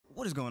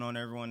What is going on,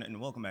 everyone, and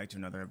welcome back to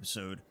another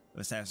episode of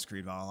Assassin's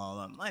Creed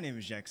Valhalla. My name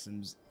is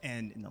Jacksons,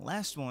 and in the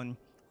last one,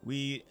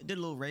 we did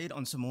a little raid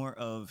on some more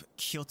of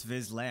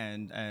Kjotve's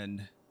land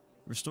and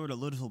restored a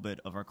little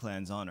bit of our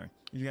clan's honor.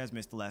 If you guys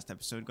missed the last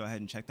episode, go ahead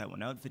and check that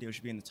one out. Video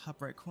should be in the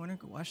top right corner.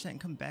 Go watch that and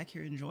come back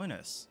here and join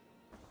us.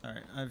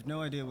 Alright, I have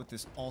no idea what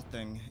this alt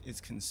thing is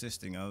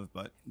consisting of,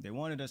 but they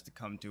wanted us to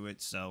come to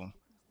it, so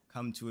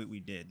come to it we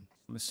did.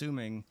 I'm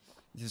assuming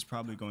this is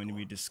probably going to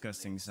be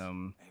discussing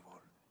some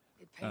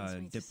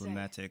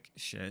diplomatic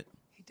shit.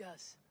 He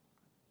does.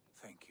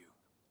 Thank you.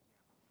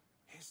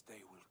 His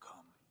day will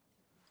come.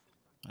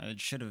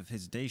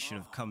 His day should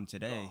have come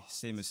today,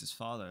 same as his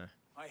father.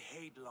 I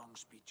hate long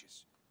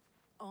speeches.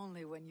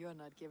 Only when you're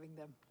not giving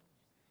them.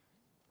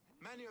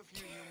 Many of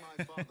you knew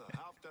my father,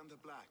 Halfdan the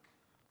Black.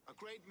 A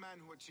great man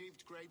who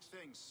achieved great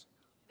things.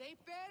 They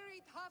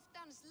buried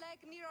Halfdan's leg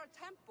near our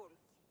temple.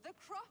 The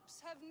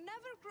crops have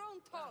never grown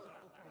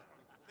taller.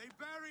 They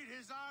buried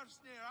his arse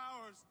near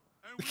ours,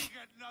 and we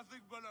get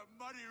nothing but a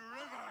muddy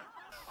river.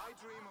 I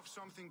dream of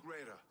something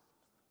greater.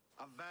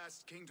 A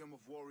vast kingdom of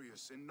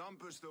warriors in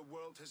numbers the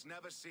world has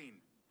never seen.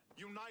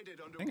 United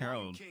under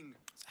one king,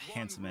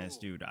 handsome ass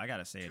dude. I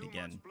gotta say it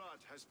again. Too much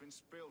blood has been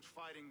spilled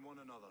fighting one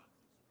another.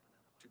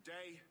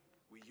 Today,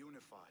 we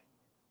unify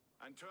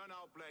and turn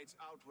our blades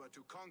outward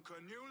to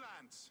conquer new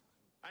lands.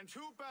 And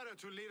who better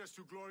to lead us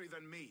to glory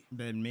than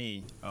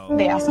me? Oh.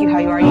 They ask you how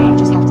you are, you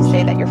just have to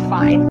say that you're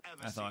fine.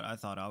 I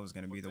thought I was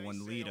gonna be the one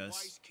to lead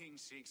us.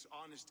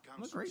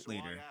 I'm a great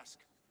leader.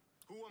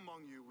 Who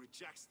among you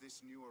rejects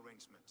this new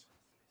arrangement?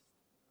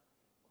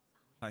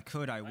 If I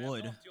could, I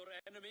would. I am not your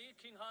enemy,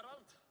 King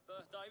Harald,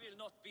 but I will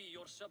not be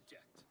your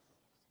subject.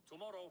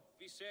 Tomorrow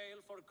we sail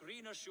for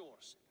greener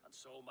shores, and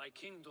so my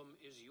kingdom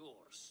is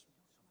yours.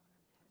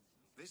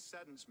 This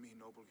saddens me,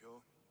 noble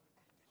Hjor.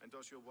 And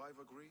does your wife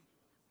agree?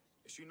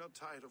 Is she not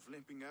tired of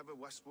limping ever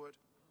westward?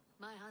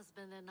 My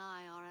husband and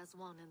I are as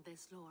one in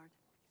this, Lord.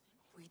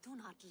 We do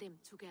not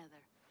limp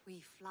together,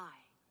 we fly.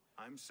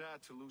 I'm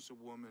sad to lose a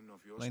woman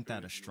of your Ain't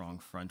that a spirit, strong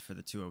front for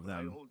the two of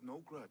them? I hold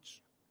no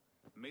grudge.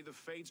 May the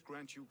fates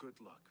grant you good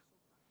luck.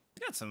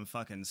 You got some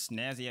fucking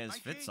snazzy ass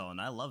fits on.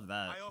 I love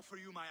that. I offer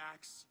you my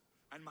axe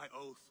and my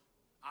oath,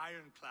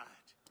 ironclad.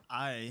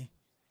 I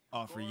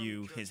offer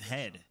you his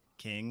head,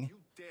 King.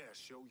 You dare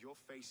show your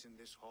face in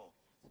this hall.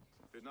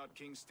 Did not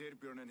King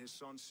Styrbjörn and his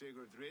son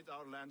Sigurd rid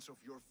our lands of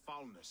your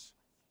foulness?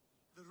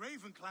 The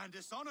Raven clan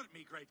dishonored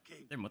me, great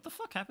king. Damn, what the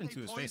fuck happened to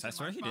his face? I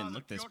swear he didn't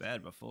look this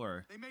bad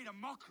before. They made a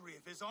mockery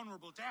of his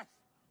honorable death.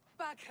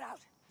 Background,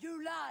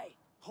 you lie.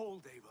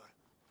 Hold, Eivor.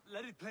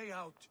 Let it play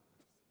out.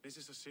 This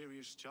is a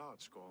serious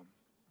charge, Gorm,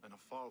 and a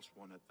false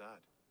one at that.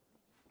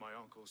 My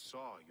uncle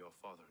saw your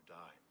father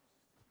die.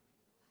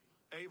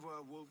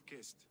 Eivor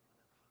Wolf-Kissed,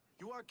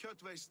 you are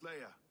Kjotve's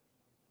slayer.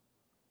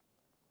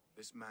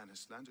 This man has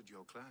slandered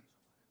your clan.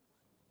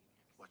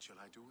 What shall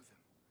I do with him?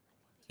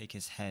 Take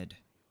his head.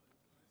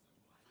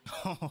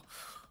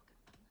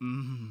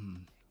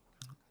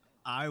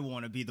 I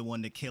want to be the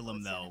one to kill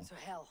him, though. To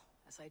hell,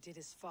 as I did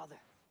his father.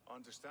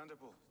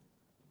 Understandable.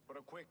 But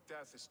a quick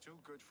death is too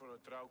good for a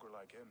Draugr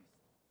like him.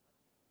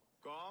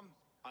 Gorm,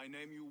 I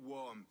name you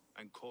Worm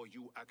and call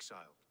you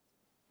exiled.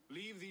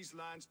 Leave these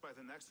lands by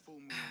the next full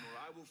moon, or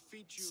I will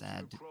feed you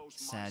to the crows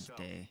myself. Sad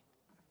day.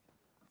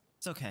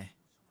 It's okay.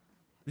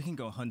 We can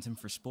go hunt him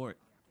for sport.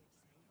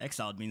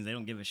 Exiled means they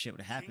don't give a shit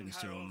what happens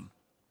to him.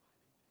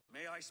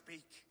 May I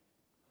speak?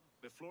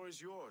 The floor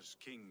is yours,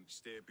 King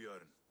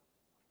Styrbjörn.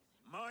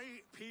 My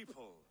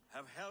people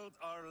have held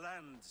our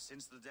land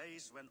since the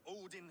days when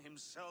Odin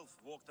himself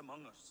walked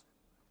among us.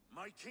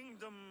 My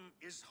kingdom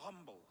is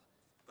humble,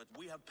 but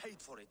we have paid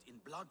for it in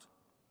blood.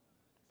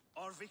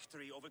 Our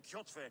victory over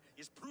Kjotve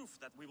is proof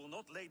that we will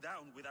not lay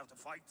down without a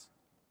fight.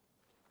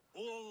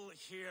 All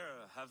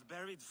here have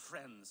buried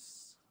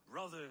friends,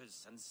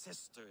 brothers and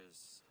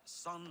sisters,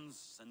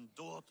 sons and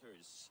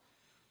daughters.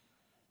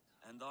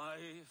 And I,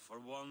 for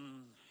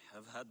one,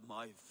 have had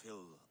my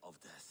fill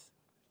of death.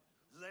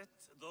 Let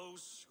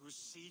those who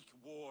seek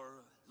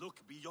war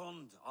look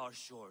beyond our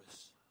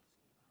shores.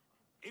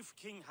 If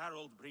King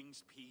Harald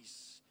brings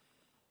peace,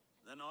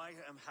 then I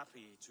am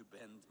happy to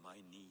bend my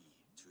knee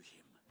to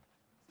him.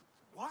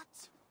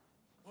 What?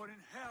 What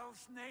in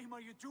hell's name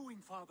are you doing,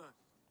 father?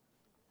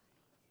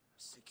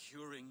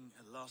 Securing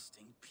a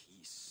lasting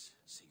peace,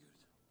 Sigurd.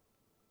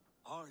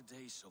 Our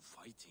days of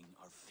fighting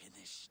are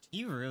finished.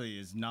 He really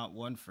is not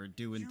one for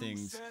doing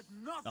things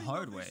the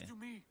hard way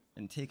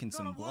and taking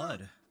some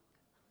blood.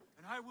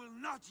 And I will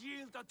not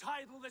yield a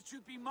title that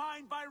should be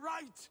mine by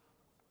right.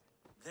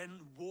 Then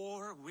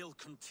war will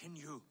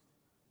continue.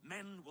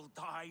 Men will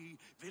die,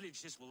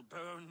 villages will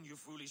burn, you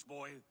foolish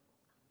boy.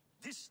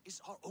 This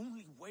is our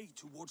only way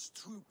towards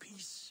true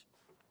peace.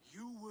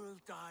 You will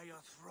die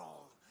a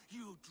thrall.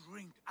 You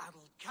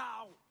drink-addled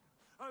cow.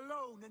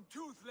 Alone and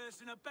toothless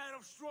in a bed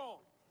of straw.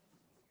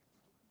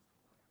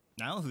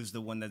 Now who's the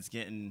one that's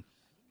getting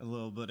a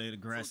little bit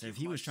aggressive?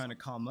 He was trying to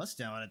calm us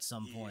down at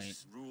some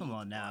point. Come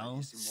on now,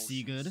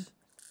 Sigurd.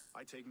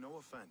 I take no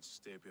offense,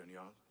 Styrbjörn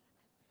Jarl,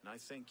 and I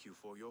thank you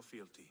for your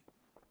fealty.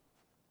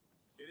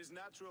 It is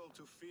natural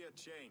to fear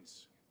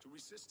change, to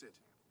resist it.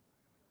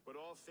 But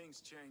all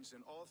things change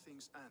and all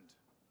things end.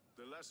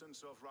 The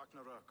lessons of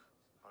Ragnarok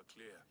are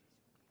clear.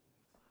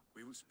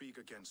 We will speak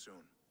again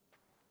soon.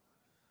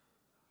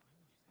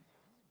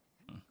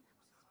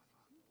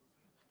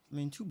 I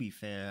mean, to be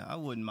fair, I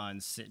wouldn't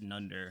mind sitting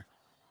under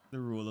the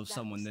rule of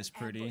someone this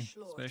pretty,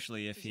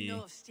 especially if he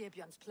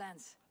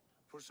plans.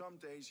 For some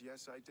days,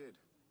 yes, I did.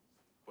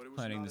 But it was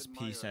planning not this at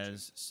my peace urging.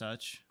 as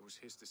such. It was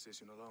his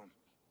decision alone.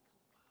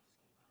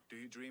 Do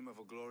you dream of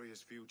a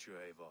glorious future,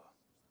 Eivor?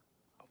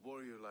 A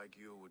warrior like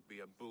you would be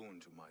a boon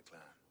to my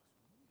clan.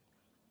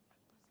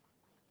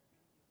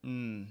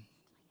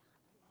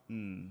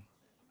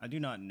 I do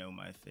not know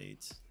my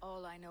fate.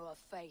 All I know of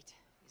fate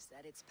is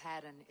that its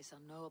pattern is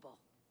unknowable.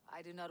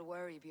 I do not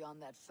worry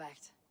beyond that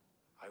fact.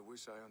 I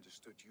wish I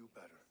understood you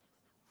better.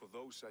 For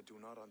those I do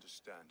not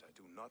understand, I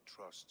do not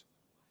trust,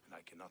 and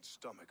I cannot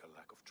stomach a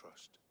lack of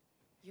trust.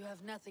 You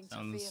have nothing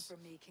to fear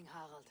from me, King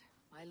Harald.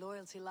 My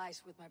loyalty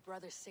lies with my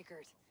brother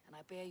Sigurd, and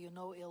I bear you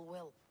no ill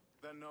will.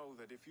 Then know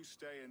that if you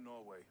stay in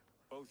Norway,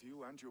 both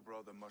you and your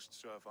brother must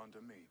serve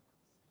under me.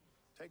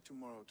 Take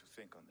tomorrow to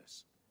think on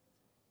this.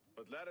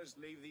 But let us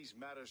leave these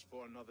matters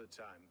for another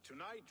time.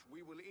 Tonight,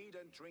 we will eat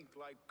and drink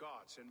like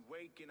gods and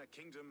wake in a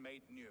kingdom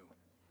made new.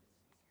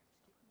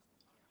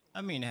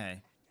 I mean,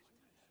 hey.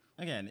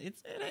 Again,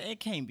 it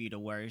can't be the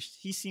worst.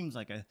 He seems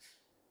like a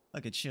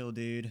chill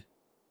dude.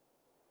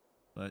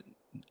 But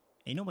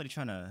ain't nobody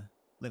trying to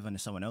live under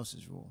someone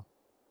else's rule.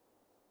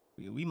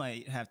 We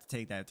might have to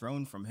take that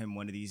throne from him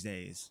one of these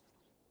days.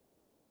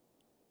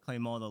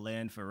 Claim all the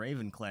land for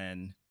Raven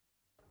Clan.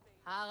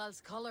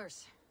 Harald's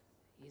colors.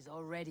 He's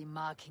already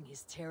marking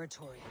his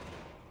territory.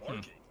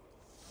 Marking?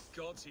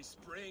 Gods, he's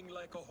spraying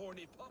like a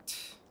horny pup.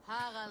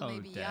 Harald may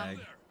be young,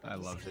 I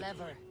but love he's it.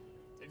 clever.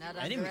 Do not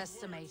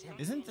underestimate him.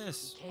 Isn't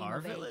this He came our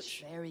of age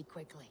village? very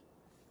quickly.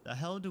 The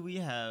hell do we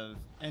have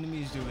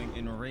enemies doing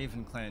in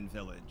Raven Clan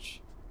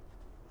village?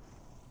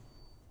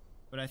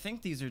 But I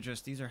think these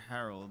are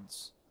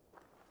Harold's.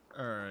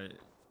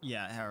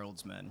 Yeah,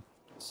 Harold's men.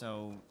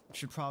 So,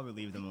 should probably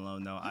leave them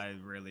alone though. I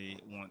really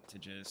want to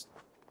just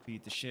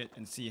beat the shit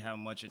and see how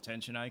much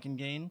attention I can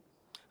gain.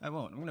 I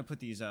won't. I'm gonna put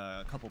these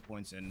couple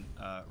points in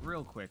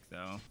real quick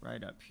though,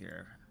 right up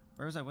here.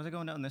 Where was I? Was I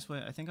going down this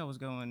way? I think I was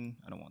going.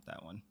 I don't want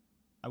that one.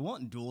 I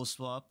want dual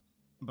swap,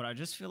 but I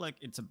just feel like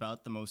it's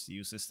about the most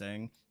useless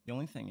thing. The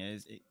only thing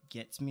is, it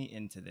gets me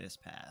into this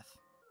path.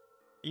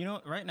 You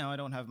know, right now I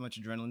don't have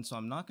much adrenaline, so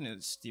I'm not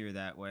gonna steer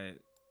that way.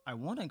 I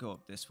want to go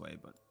up this way,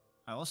 but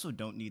I also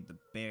don't need the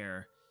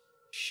bear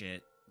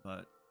shit.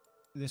 But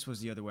this was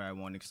the other way I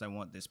wanted because I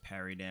want this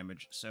parry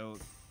damage. So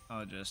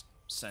I'll just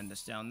send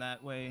us down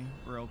that way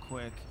real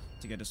quick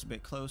to get us a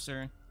bit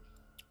closer.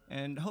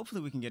 And hopefully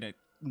we can get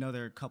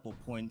another couple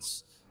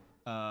points.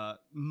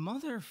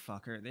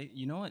 Motherfucker.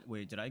 You know what?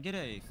 Wait, did I get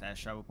a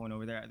fast travel point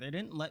over there? They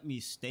didn't let me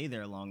stay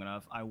there long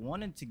enough. I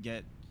wanted to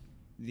get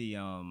the,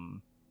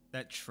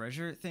 that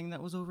treasure thing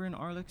that was over in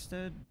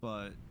Arlikstead,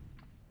 but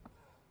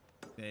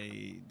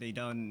they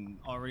done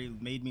already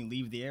made me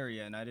leave the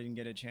area and I didn't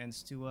get a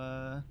chance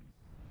to,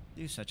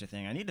 do such a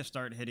thing. I need to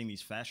start hitting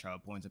these fast travel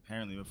points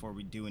apparently before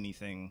we do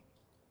anything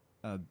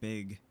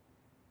big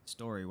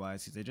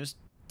story-wise, because they just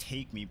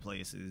take me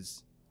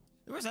places.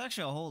 There was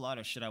actually a whole lot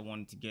of shit I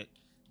wanted to get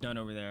done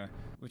over there,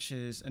 which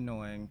is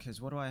annoying,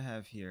 because what do I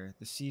have here?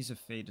 The Seas of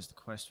Fate is the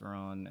quest we're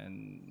on,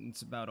 and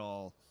it's about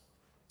all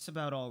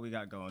we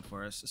got going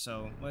for us.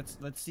 So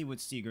let's see what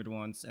Sigurd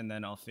wants, and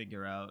then I'll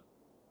figure out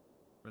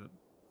where the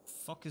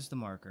fuck is the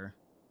marker.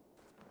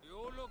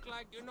 You look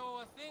like you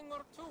know a thing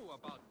or two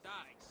about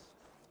dice.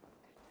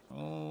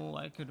 Oh,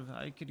 I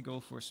could go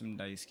for some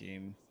dice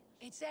game.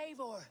 It's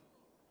Eivor.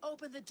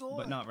 Open the door.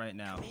 But not right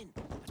now.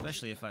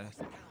 Especially if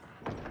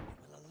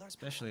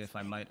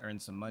I might earn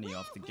some money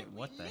off to get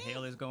what the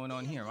hell is going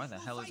on here? Why the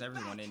hell is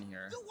everyone in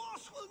here? The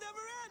wars will never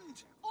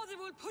end. Or they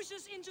will push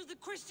us into the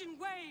Christian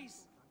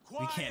ways.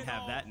 We can't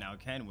have that now,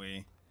 can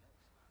we?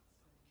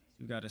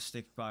 We gotta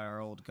stick by our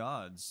old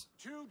gods.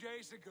 2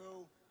 days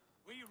ago,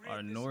 we Our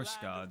rid this Norse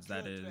land gods, of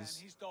that Kjotve is.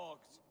 and his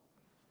dogs.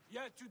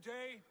 Yet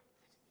today,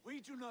 we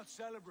do not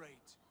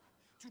celebrate.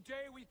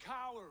 Today we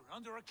cower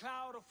under a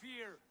cloud of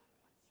fear.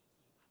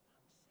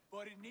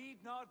 But it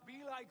need not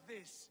be like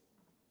this.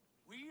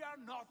 We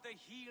are not the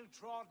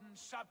heel-trodden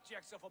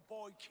subjects of a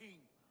boy king.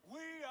 We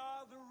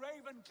are the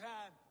Raven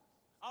Clan.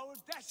 Our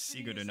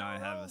destiny Sigurd is and I our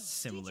have own. a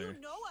similar Did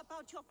you know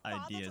about your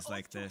father's ideas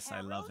like oath to this.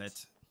 I love Harold?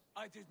 it.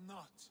 I did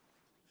not.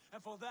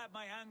 And for that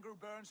my anger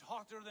burns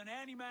hotter than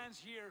any man's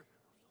here.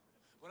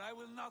 But I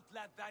will not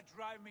let that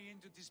drive me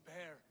into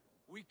despair.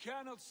 We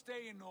cannot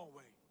stay in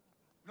Norway.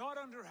 Not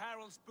under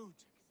Harald's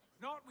boot.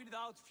 Not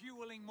without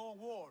fueling more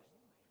war.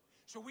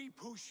 So we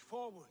push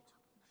forward.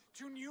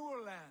 To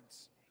newer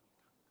lands.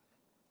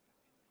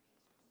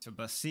 To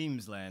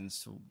Basim's lands,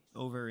 so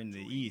over in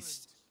the to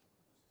east.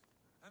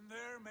 England. And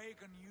there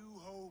make a new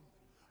home.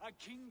 A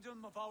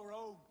kingdom of our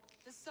own.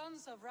 The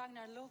sons of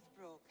Ragnar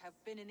Lothbrok have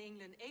been in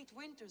England 8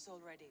 winters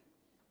already.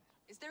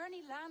 Is there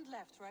any land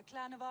left for a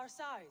clan of our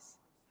size?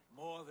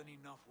 More than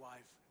enough,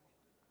 wife.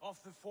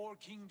 Of the 4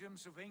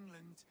 kingdoms of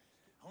England,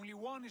 only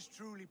one is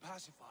truly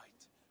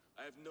pacified.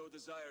 I have no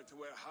desire to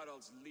wear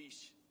Harald's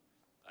leash.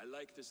 I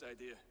like this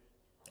idea.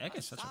 Egg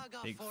is such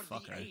a big for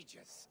fucker. the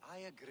ages. I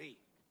agree.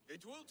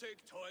 It will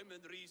take time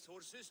and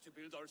resources to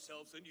build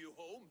ourselves a new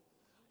home,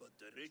 but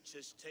the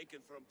riches taken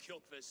from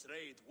Kjotve's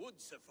raid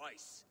would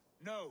suffice.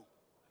 No.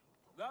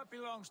 That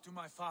belongs to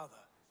my father,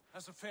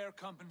 as a fair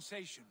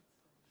compensation.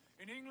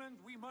 In England,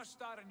 we must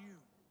start anew.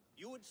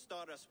 You would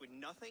start us with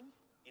nothing?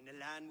 In a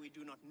land we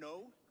do not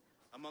know?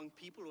 Among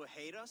people who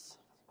hate us?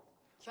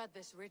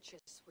 Kjotve's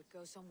riches would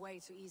go some way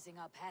to easing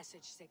our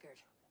passage,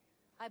 Sigurd.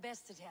 I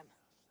bested him.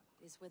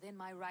 It is within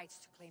my rights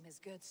to claim his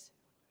goods.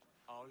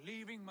 Our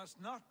leaving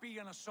must not be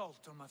an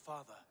assault on my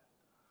father.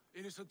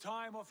 It is a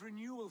time of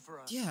renewal for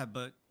us. Yeah,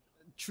 but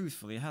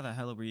truthfully, how the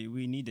hell are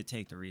we need to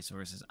take the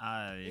resources?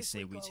 I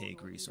say we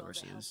take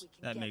resources.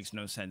 That makes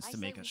no sense to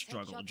make us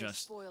struggle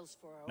just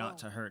not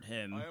to hurt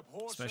him,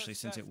 especially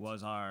since it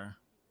was our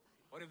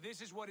But if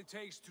this is what it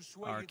takes to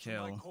sway you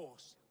to my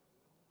cause,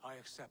 I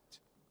accept.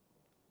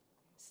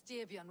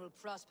 Styrbjörn will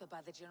prosper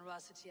by the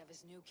generosity of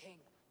his new king.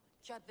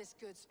 Kjotve's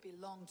goods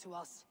belong to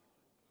us.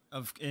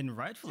 And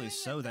rightfully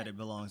so that it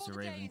belongs to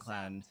Raven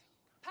Clan.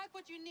 Pack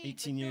what you need,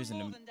 18 years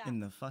in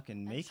the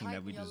fucking making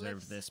that we deserve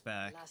lips. this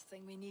back. The last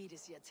thing we need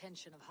is the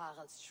attention of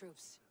Harald's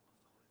troops.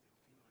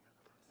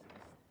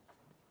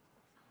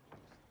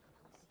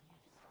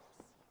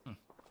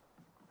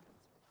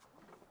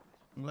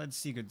 I'm glad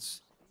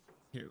Sigurd's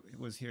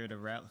was here to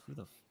rally. Who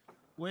the?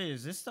 Wait,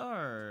 is this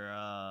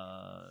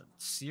our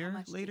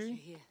seer later?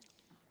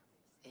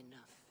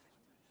 Enough.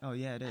 Oh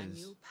yeah, it A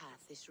is. new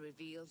path is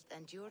revealed,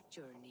 and your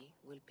journey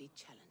will be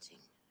challenging.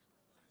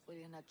 Will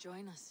you not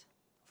join us?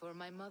 For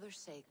my mother's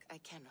sake, I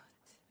cannot.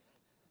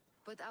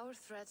 But our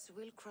threads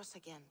will cross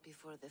again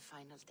before the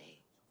final day.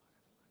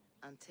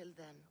 Until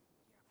then,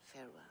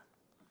 farewell.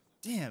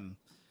 Damn,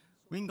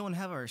 we can go and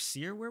have our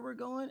seer where we're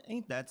going?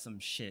 Ain't that some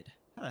shit?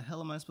 How the hell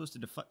am I supposed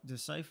to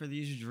decipher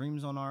these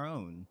dreams on our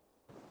own?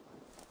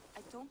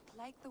 I don't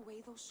like the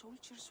way those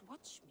soldiers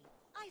watch me.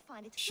 I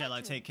find it Shall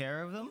I take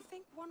care of them? You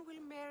think one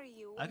will marry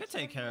you? I could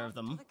take care of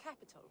them. The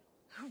capital.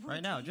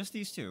 Right now, just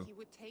these two. He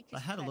would take If I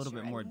his had a little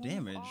bit pleasure more and move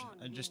damage,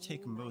 on I'd just in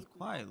take them both moonlight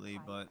quietly,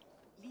 without but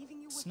fight,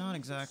 leaving you it's with not little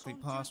exactly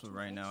soldier possible to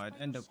right now. avenge I'd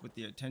by end up yourself. with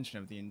the attention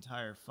of the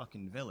entire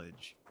fucking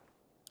village.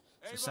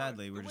 So Eivor,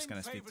 sadly, we're the just wind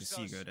gonna speak to favors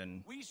us. Sigurd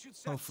and We should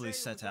set hopefully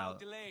sail set without out.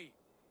 delay.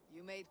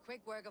 You made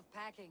quick work of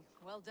packing.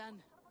 Well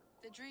done.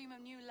 The dream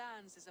of new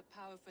lands is a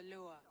powerful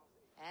lure.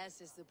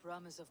 As is the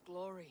promise of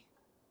glory.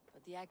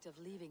 But the act of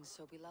leaving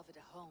so beloved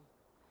a home,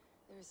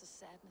 there is a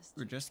sadness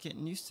We're to just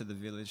getting used to the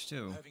village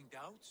too. Having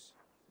doubts?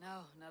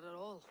 No, not at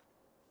all.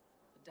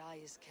 The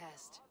die is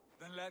cast.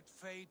 Then let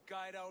fate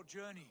guide our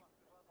journey.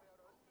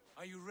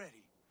 Are you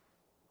ready?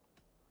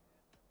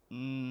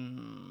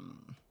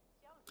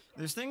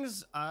 There's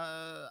things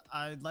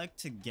I'd like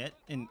to get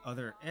in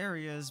other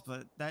areas,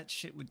 but that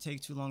shit would take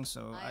too long,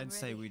 so I am I'd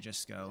say ready. we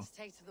just go. Let's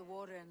take to the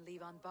water and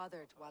leave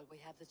unbothered while we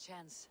have the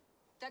chance.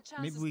 That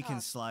chance Maybe is we can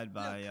past. slide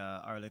by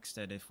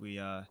Arlikstead if we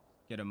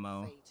get a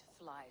mo. Fate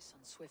flies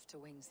on swifter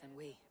wings than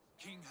we.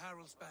 King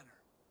Harald's banner.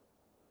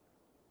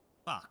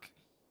 Fuck.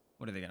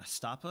 What are they gonna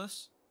stop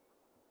us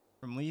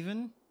from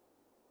leaving?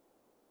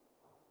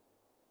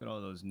 Look at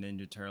all those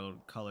Ninja Turtle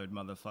colored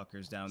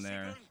motherfuckers down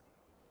there. Sigurd,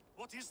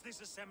 what is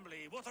this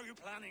assembly? What are you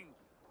planning?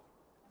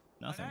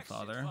 Nothing, An exit,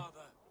 father.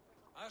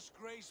 As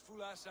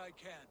graceful as I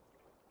can.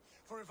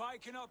 For if I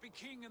cannot be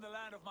king in the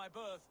land of my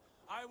birth,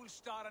 I will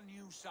start a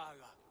new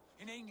saga.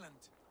 In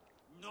England.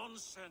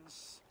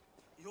 Nonsense.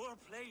 Your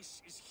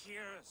place is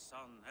here,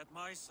 son, at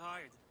my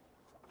side.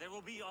 There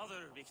will be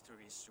other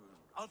victories soon.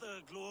 Other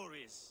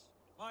glories.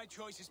 My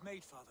choice is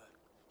made, father.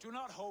 Do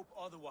not hope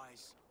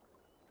otherwise.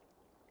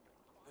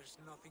 There's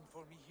nothing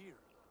for me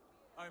here.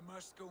 I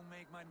must go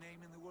make my name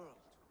in the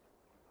world.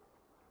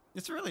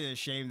 It's really a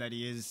shame that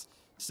he is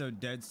so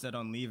dead set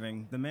on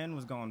leaving. The man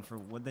was gone for,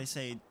 what'd they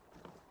say,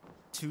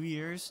 2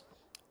 years?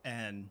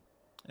 And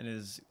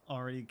is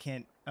already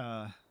can't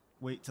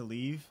wait to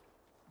leave.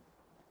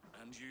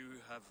 And you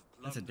have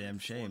That's a damn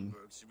plundered shame.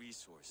 Fornburg's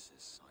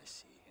resources, I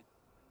see.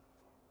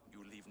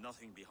 You leave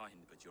nothing behind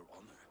but your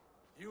honor.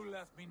 You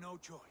left me no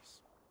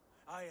choice.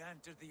 I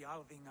entered the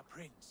Alving a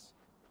prince.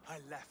 I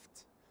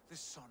left the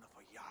son of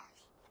a Jarl.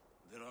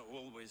 There are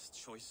always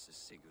choices,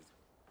 Sigurd.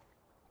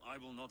 I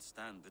will not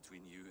stand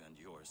between you and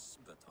yours,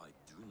 but I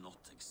do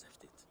not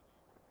accept it.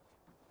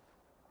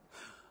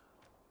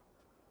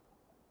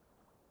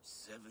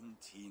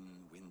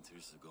 17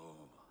 winters ago,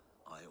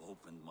 I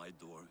opened my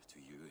door to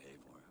you,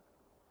 Eivor.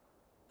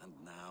 And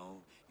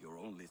now, your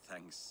only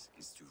thanks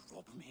is to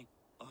rob me?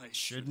 I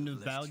Shouldn't have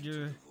left bowed you to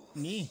your the wolves.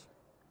 knee.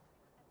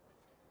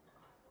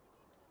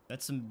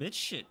 That's some bitch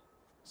shit.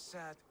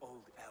 Sad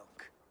old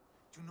elk.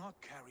 Do not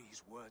carry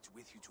his words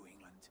with you to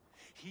England.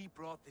 He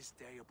brought this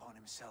day upon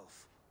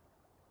himself.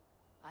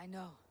 I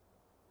know.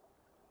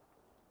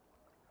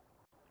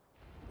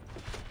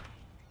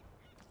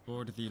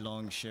 Board the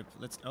long ship.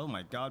 Let's. Oh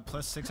my god,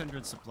 plus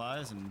 600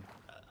 supplies and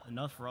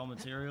enough raw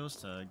materials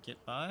to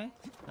get by?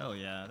 Hell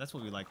yeah, that's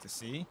what we like to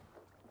see.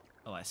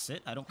 Oh, I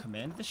sit? I don't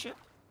command the ship?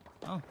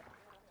 Oh,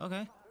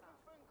 okay.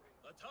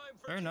 The time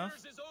for Fair enough.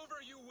 tears is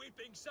over, you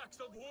weeping sacks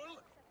of wool.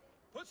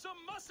 Put some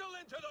muscle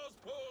into those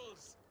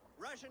pools.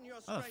 Ration your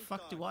How the strength,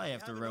 fuck do dogs. I We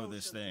have to an row ocean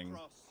this to thing?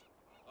 cross.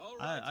 All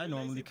right, I you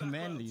normally lazy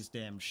command backwards. these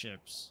damn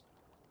ships.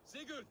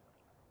 Sigurd,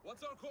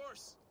 what's our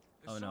course?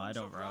 Oh no, I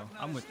don't row.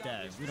 I'm with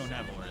Dad. We don't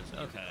have oars.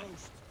 Okay.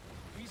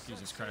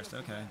 Jesus Christ,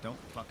 okay. Don't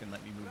fucking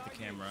let me move the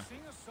camera. Sing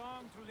a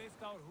song to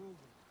lift our hoover.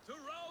 To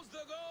rouse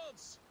the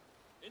gods!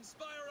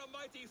 Inspire a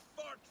mighty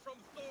fart from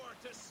Thor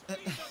to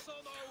speed us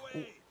on our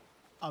way!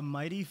 A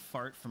mighty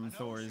fart from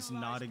Thor is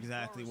not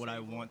exactly what I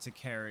want to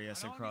carry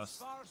us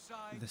across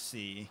the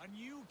sea. A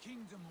new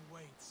kingdom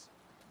awaits.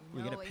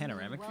 We get a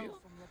panoramic well view?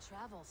 from your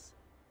travels.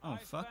 Oh, I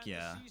fuck spent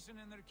yeah. a season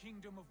in their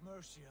kingdom of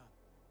Mercia.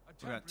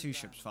 A We got 2 temperate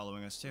ships land,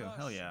 following us too. lush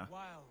Hell yeah. and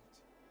wild.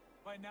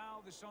 By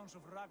now, the sons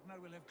of Ragnar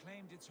will have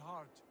claimed its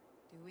heart.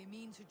 Do we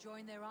mean to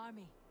join their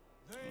army?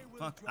 They will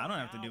Fuck, I don't join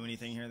have to do ours.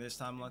 anything here this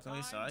time,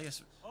 luckily, so I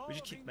guess we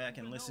should kick back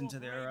and listen to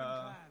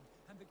their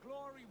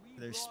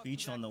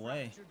speech on the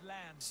way.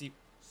 See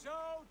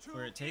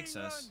where it takes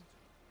us.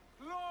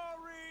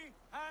 Glory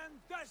and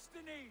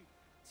destiny!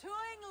 To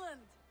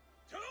England!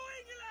 To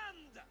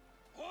England!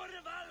 For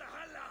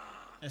Valhalla!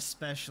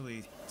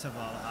 Especially to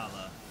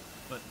Valhalla,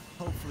 but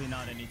hopefully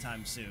not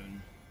anytime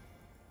soon.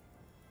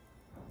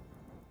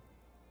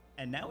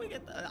 And now we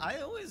get I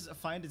always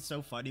find it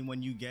so funny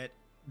when you get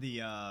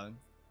the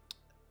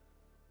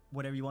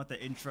whatever you want,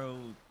 the intro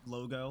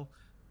logo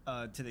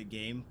to the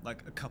game,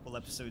 like a couple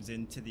episodes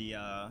into the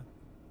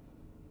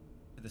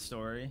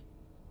story,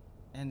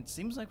 and it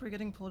seems like we're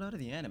getting pulled out of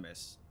the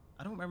Animus.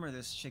 I don't remember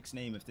this chick's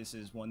name, if this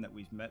is one that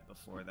we've met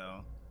before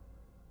though.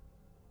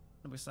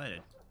 I'm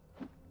excited.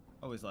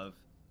 Always love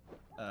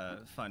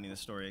finding the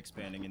story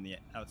expanding in the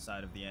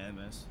outside of the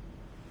Animus.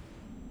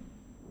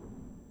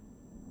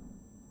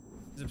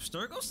 Is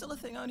Abstergo still a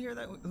thing on here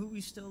that who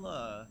we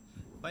still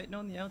fighting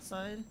on the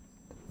outside,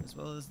 as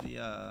well as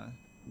the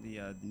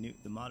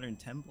modern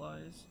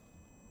Templars?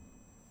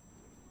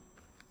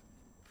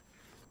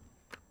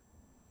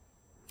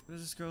 What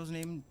is this girl's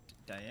name?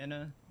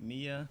 Diana?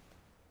 Mia?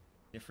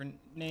 Different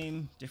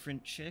name?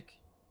 Different chick?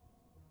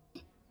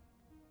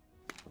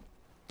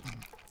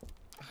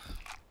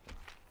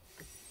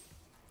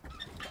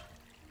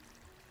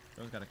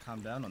 Girl's gotta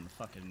calm down on the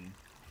fucking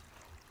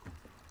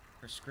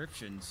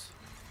prescriptions.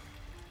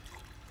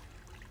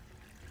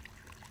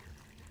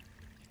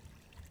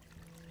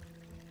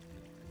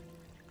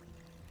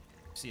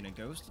 Seen a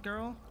ghost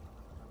girl?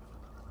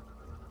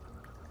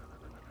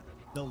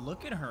 The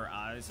look in her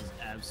eyes is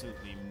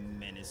absolutely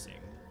menacing.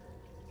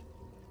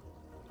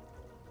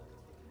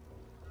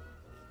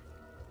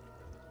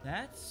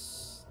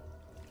 That's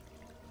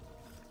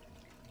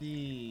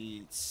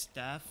the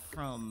staff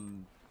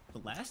from the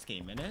last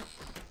game, isn't it?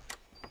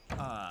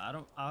 I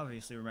don't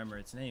obviously remember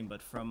its name,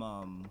 but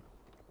from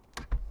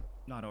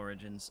not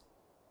Origins.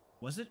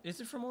 Was it? Is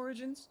it from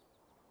Origins?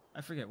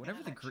 I forget.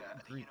 Whatever the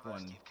Greek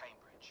one.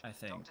 I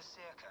think.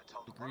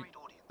 The Greek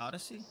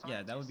Odyssey?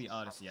 Yeah, that would be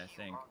Odyssey, I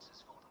think.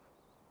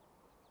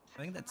 I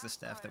think that's the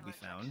staff that we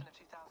found.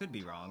 Could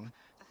be wrong.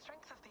 The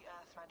strength of the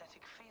Earth's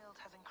magnetic field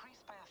has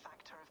increased by a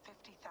factor of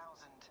 50,000.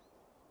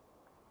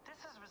 This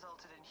has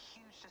resulted in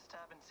huge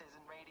disturbances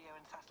in radio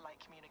and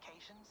satellite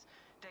communications,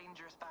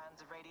 dangerous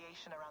bands of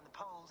radiation around the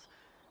poles,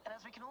 and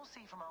as we can all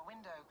see from our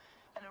window,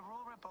 an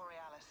aurora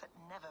borealis that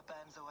never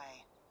burns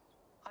away.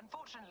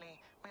 Unfortunately,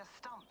 we are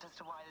stumped as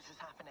to why this is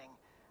happening.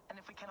 And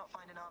if we cannot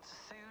find an answer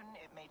soon,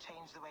 it may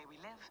change the way we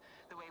live,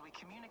 the way we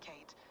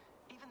communicate,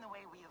 even the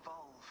way we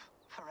evolve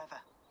forever.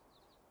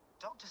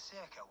 Dr.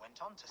 Circa went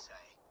on to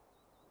say,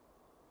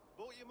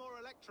 Bought you more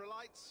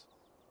electrolytes?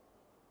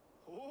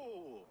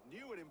 Oh,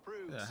 new and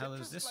improved The hell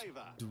is citrus this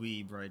flavor.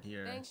 dweeb right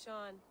here? Thanks,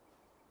 Sean.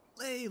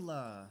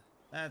 Layla!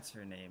 That's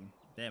her name.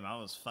 Damn, I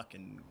was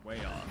fucking way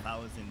off. I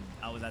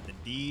was at the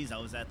D's, I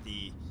was at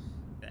the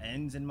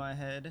N's in my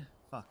head.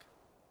 Fuck.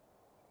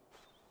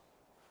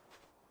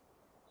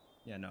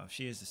 Yeah, no,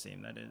 she is the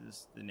same. That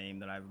is the name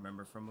that I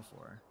remember from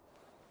before.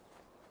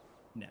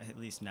 No, at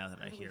least now that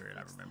I hear it,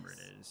 I remember it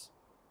is.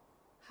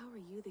 How are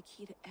you the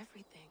key to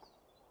everything?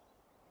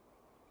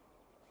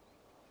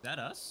 Is that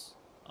us?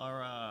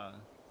 Our,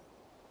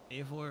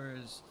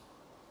 Eivor's,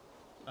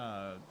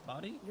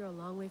 body? You're a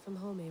long way from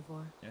home,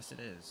 Eivor. Yes, it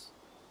is.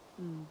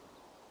 Hmm.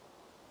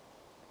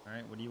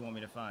 Alright, what do you want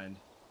me to find?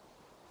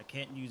 I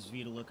can't use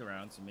V to look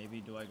around, so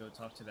maybe do I go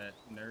talk to that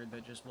nerd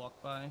that just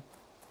walked by?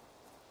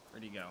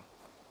 Where'd he go?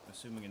 I'm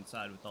assuming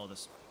inside with all the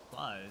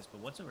supplies, but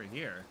what's over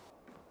here?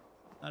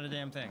 Not a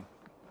damn thing.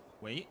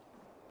 Wait.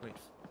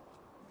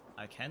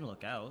 I can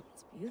look out.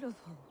 It's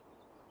beautiful.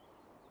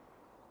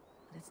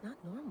 But it's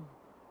not normal.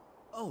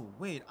 Oh,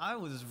 wait, I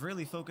was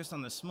really focused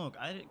on the smoke.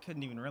 I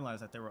couldn't even realize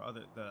that there were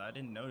I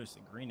didn't notice the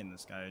green in the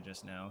sky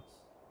just now.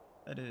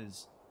 That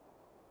is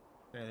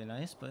fairly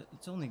nice, but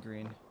it's only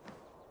green.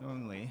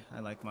 Normally, I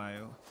like my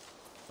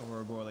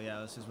Aurora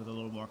Borealises with a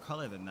little more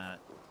color than that.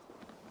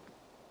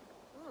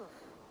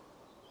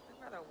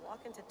 I'd rather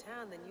walk into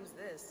town than use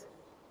this.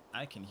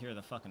 I can hear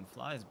the fucking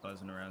flies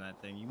buzzing around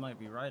that thing. You might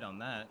be right on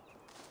that.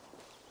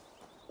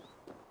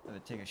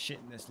 Gotta take a shit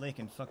in this lake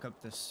and fuck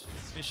up this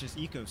vicious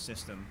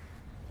ecosystem.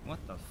 What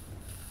the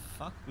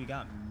fuck? We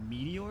got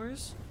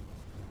meteors?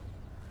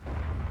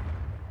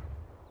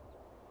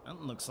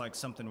 That looks like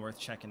something worth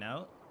checking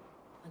out.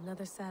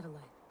 Another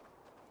satellite.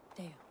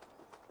 Damn.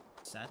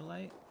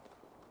 Satellite?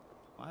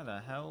 Why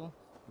the hell?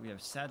 We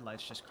have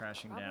satellites just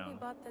crashing Probably down.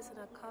 bought this in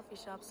a coffee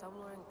shop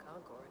somewhere in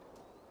Concord.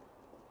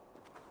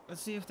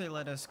 Let's see if they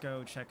let us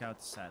go check out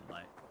the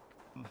satellite.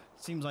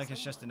 Seems like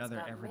it's just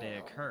another everyday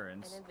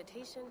occurrence.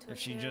 If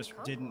she just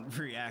didn't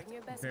react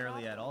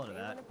barely at all to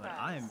that, but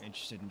I'm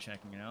interested in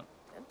checking it out.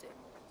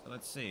 So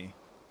let's see.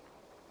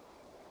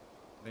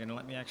 Are they gonna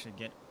let me actually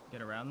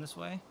get around this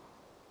way?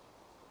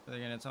 Are they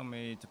gonna tell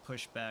me to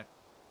push back?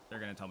 They're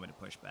gonna tell me to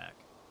push back.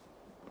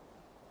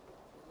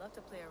 I'd love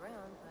to play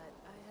around, but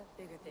I have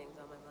bigger things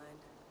on my mind.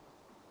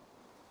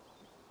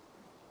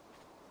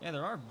 Yeah,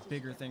 there are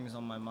bigger things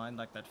on my mind,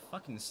 like that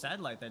fucking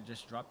satellite that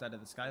just dropped out of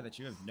the sky that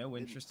you have no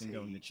interest in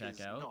going to check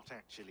out. Not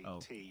actually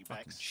tea,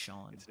 fucking Bex.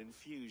 Sean. It's an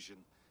infusion.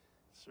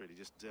 It's really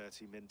just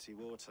dirty, minty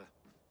water.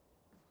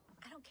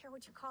 I don't care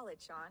what you call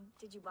it, Sean.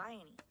 Did you buy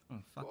any? Oh,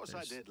 fuck, Of course I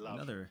there's did, love.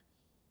 another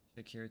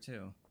chick here,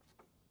 too.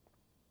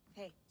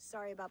 Hey,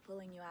 sorry about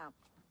pulling you out.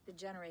 The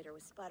generator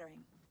was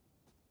sputtering.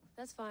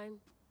 That's fine.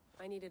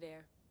 I needed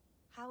air.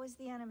 How is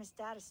the Animus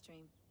data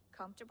stream?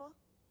 Comfortable?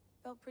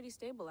 Felt pretty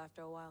stable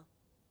after a while.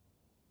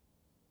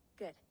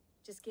 Good.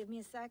 Just give me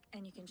a sec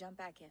and you can jump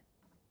back in.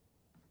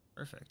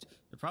 Perfect.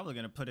 They're probably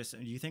going to put us...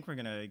 Do you think we're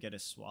going to get a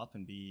swap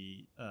and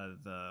be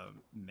the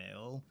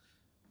male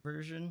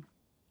version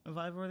of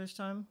Ivor this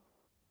time?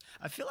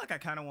 I feel like I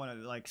kind of want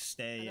to like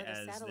stay Another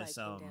as this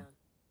came down.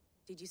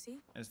 Did you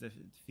see? as the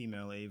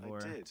female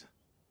Eivor. I did.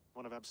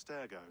 One of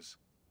Abstergo's.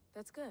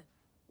 That's good.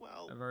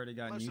 Well, I've already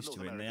gotten most of used to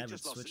North it, and they America haven't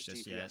just lost switched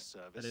its this GPS yet.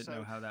 service, I didn't so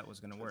know how that was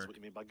going to depends work. what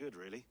you mean by good,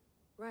 really.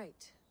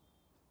 Right.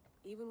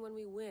 Even when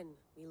we win,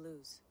 we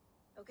lose.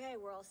 Okay,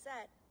 we're all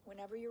set.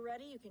 Whenever you're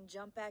ready, you can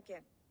jump back in.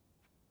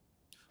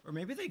 Or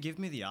maybe they give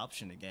me the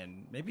option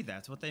again. Maybe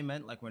that's what they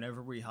meant. Like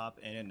whenever we hop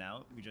in and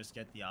out, we just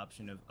get the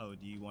option of, oh,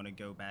 do you want to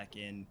go back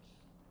in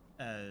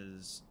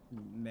as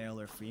male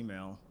or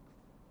female?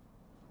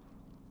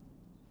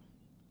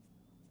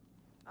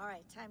 All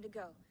right, time to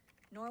go.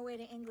 Norway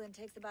to England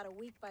takes about a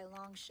week by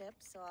long ship,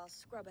 so I'll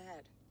scrub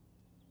ahead.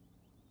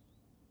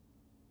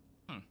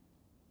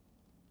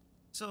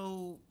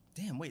 So,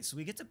 damn, wait, so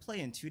we get to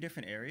play in 2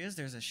 different areas?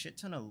 There's a shit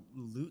ton of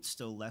loot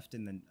still left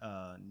in the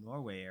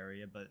Norway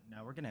area, but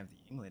now we're gonna have the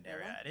England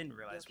area. I didn't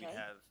realize we'd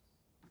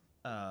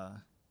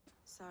have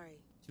Sorry.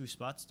 2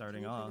 spots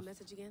starting Can you play off. the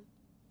message again?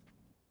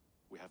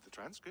 We have the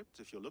transcript.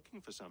 If you're looking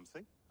for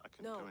something, I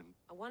can No, go and...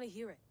 I want to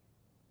hear it.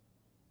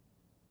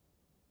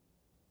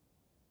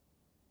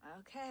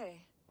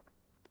 Okay.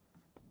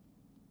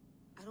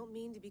 I don't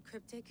mean to be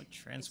cryptic. What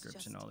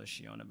transcripts and all is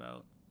she on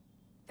about?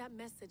 That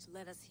message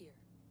led us here,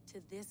 to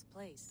this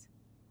place,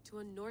 to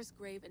a Norse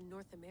grave in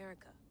North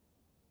America.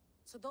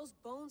 So those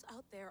bones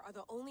out there are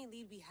the only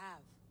lead we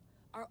have.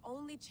 Our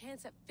only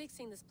chance at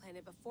fixing this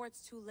planet before it's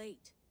too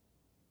late.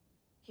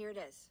 Here it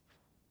is.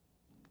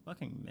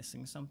 Fucking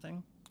missing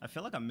something? I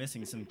feel like I'm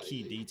missing some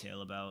key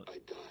detail about... I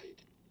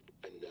died,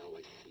 and now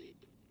I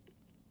sleep.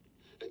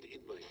 And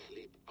in my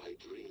sleep, I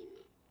dream.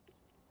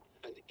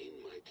 And in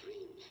my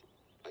dreams,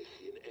 I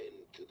see an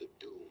end to the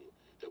doom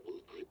that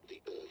will grip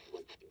the earth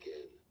once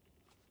again.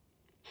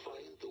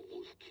 Find the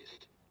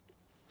wolf-kissed.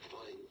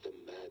 Find the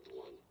mad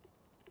one.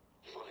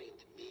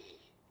 Find me.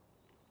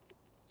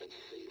 And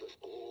save us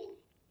all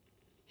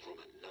from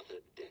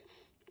another death.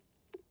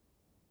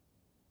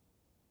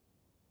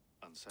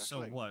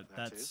 So what?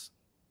 That's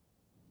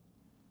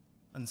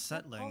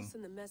unsettling. Pulse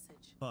in the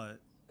message. But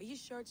are you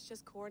sure it's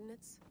just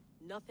coordinates?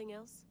 Nothing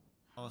else?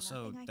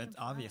 also, that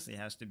obviously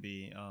has to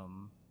be,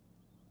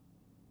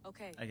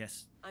 Okay. I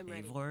guess, I'm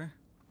ready. Eivor? It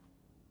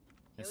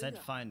we said go.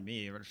 find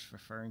me, we're just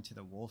referring to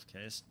the wolf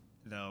kiss.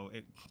 Though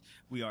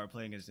we are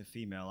playing as the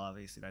female,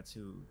 obviously that's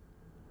who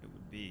it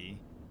would be.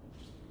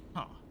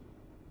 Huh.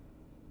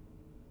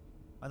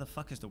 Why the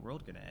fuck is the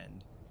world gonna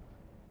end?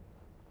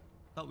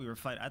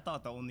 I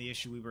thought the only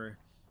issue we were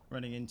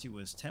running into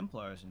was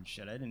Templars and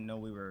shit. I didn't know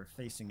we were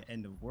facing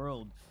end of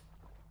world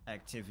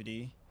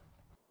activity.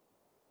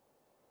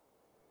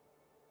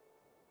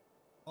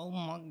 Oh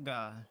my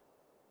god.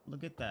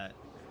 Look at that.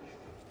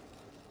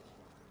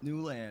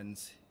 New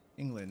lands.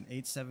 England,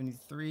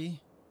 873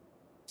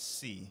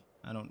 C.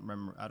 I don't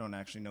remember. I don't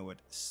actually know what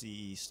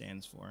CE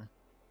stands for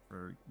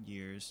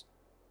years.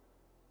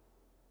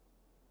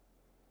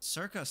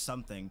 Circa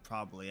something,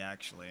 probably,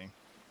 actually.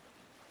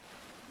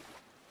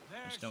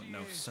 I just don't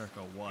know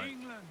circa what.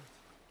 England,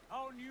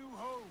 our new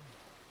home.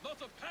 Not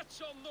a patch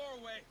on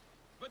Norway,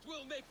 but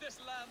we'll make this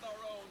land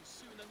our own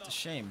soon enough. It's a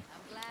shame.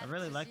 I'm I glad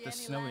really to like see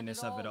the any land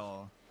snowiness at of it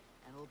all.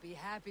 And will be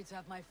happy to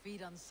have my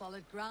feet on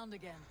solid ground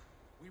again.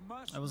 We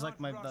must That was like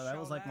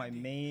my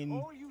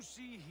main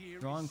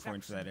drawing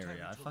point for that area.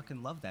 I territory.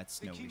 fucking love that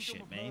snowy Kingdom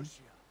shit, of man.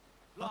 Mercia,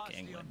 Fuck largely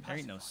England. There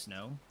ain't no unpacified.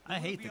 snow. There I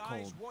will hate be the eyes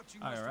cold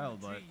watching us from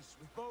IRL, the but trees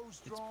with bows it's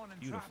drawn and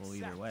beautiful traps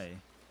either set. way.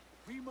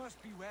 We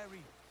must be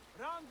wary.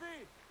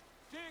 Randvi,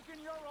 take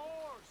in your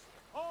oars.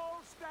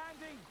 All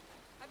standing!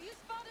 Have you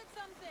spotted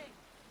something?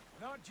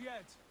 Not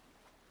yet.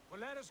 But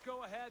let us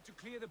go ahead to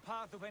clear the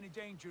path of any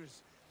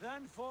dangers.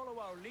 Then follow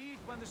our lead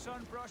when the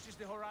sun brushes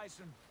the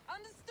horizon.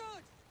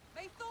 Understood.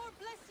 May Thor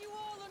bless you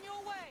all on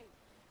your way.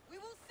 We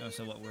will see. Oh,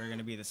 so what? We're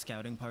gonna be the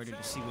scouting party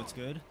to see what's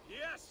good.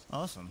 Yes.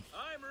 Awesome.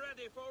 I'm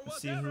ready for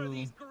Let's see whatever who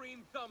these green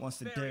wants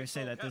to dare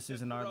say that this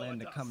isn't our land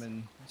to come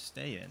and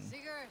stay in.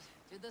 Sigurd,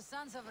 do the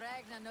sons of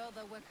Ragnar know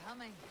that we're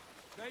coming?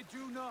 They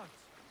do not,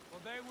 for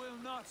they will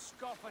not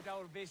scoff at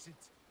our visit.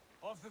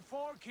 Of the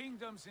 4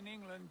 kingdoms in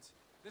England,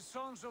 the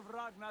sons of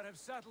Ragnar have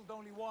settled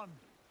only one.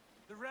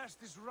 The rest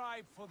is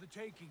ripe for the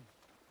taking.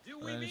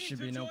 It should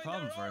be no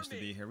problem for us to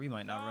be here. We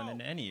might not run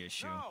into any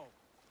issue. No.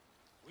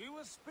 We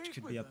will speak Which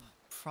could with be a them.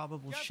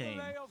 probable Get the shame,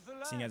 lay of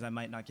the seeing as land,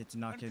 I might not get to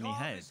knock and any carve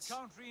heads. this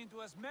country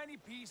into as many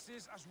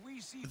pieces as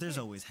we see But there's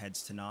fit. always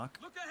heads to knock.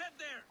 Look ahead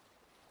there!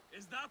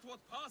 Is that what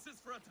passes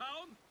for a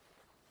town?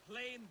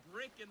 Plain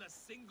brick in a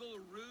single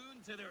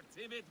rune to their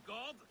timid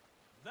god?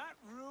 That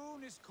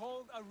rune is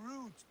called a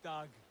root,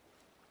 Doug.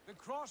 The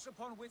cross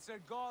upon which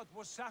their god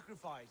was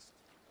sacrificed.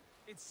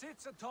 It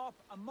sits atop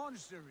a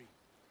monastery,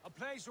 a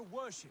place of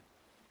worship.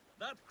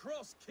 That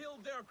cross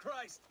killed their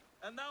Christ,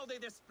 and now they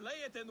display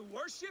it in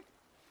worship?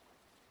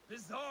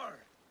 Bizarre.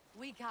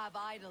 We carve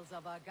idols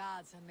of our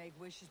gods and make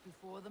wishes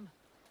before them.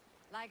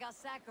 Like our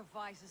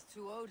sacrifices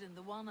to Odin,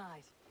 the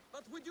One-Eyed.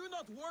 But we do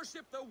not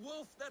worship the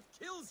wolf that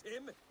kills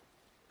him.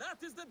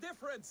 That is the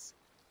difference.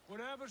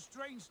 Whatever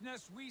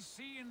strangeness we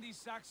see in these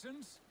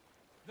Saxons,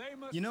 they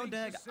must You know, think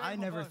Dag, the same I of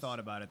never us. thought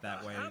about it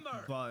that way,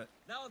 Hammer. but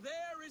Now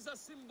there is a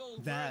symbol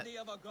that worthy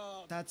of a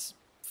god. that's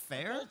A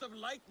fair. bolt of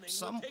lightning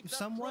will take that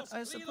Somewhat, cross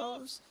I clean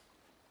suppose.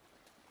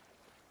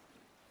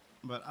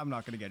 But I'm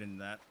not gonna get into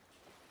that.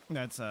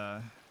 That's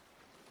a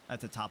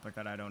topic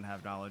that I don't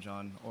have knowledge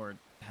on or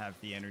have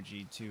the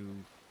energy to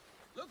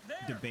Look there.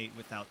 debate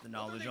without the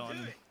knowledge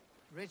on.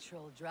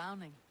 Ritual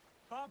drowning.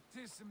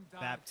 Baptism, Doug.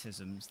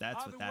 Baptisms, that's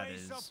Are what the that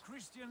ways is. of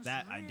Christians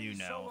That I do really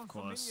know, so of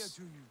unfamiliar course.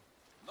 to you?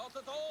 Not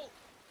at all.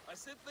 I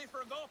simply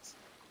forgot.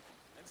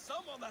 And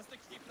someone has to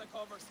keep the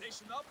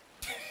conversation up.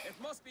 It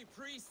must be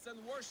priests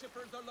and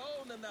worshippers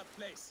alone in that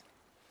place.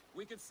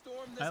 We could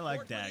storm this I like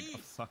fort Dag with a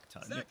ease. fuck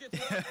ton. Sack The it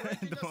without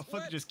breaking a motherfucker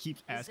sweat. just keeps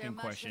Is there asking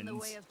much in the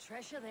questions. way of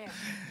treasure there?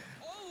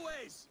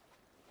 Always.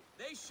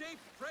 They shape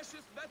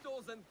precious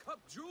metals and cut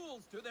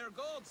jewels to their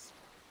gods.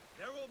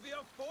 There will be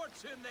a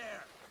fortune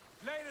there.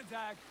 Later,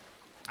 Dag.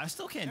 I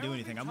still can't do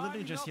anything. I'm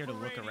literally just here to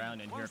look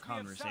around and hear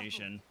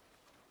conversation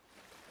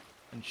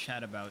and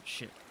chat about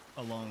shit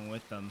along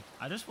with them.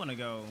 I just want to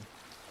go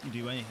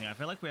do anything. I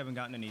feel like we haven't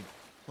gotten any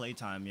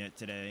playtime yet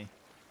today.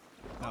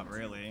 Not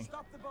really.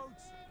 Stop the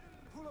boats.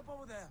 Pull up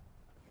over there.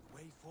 The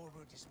way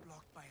forward is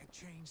blocked by a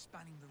chain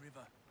spanning the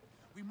river.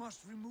 We must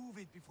remove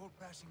it before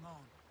passing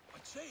on.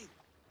 A chain?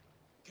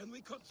 Can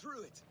we cut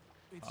through it?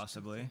 It's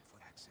Possibly. too thick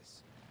for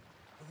access.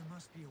 But there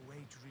must be a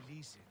way to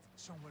release it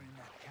somewhere in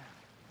that camp.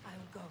 I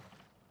will go.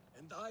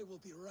 And I will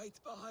be right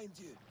behind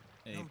you.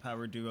 A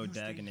power duo, You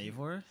Dag stay and here.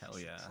 Eivor? Hell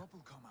Should yeah. trouble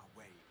come our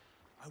way,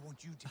 I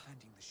want you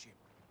defending the ship.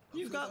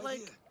 You've got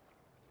like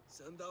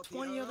Send out the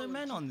 20 arrow other and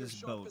men keep on your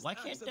this boat. sharpest Why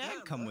axe can't at Dag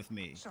hand, come huh? with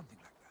me? Something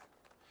like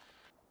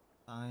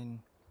that. Fine.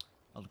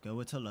 I'll go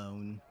it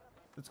alone.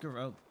 Let's go.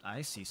 Oh,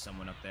 I see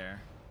someone up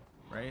there.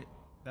 Right?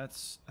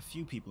 That's a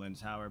few people in the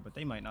tower, but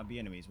they might not be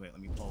enemies. Wait,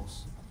 let me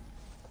pulse.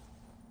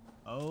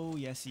 Oh,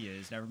 yes he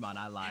is. Never mind,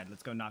 I lied.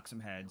 Let's go knock some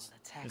heads.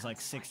 There's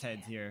like 6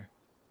 heads here.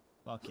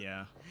 Fuck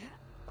yeah.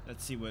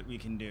 Let's see what we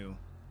can do.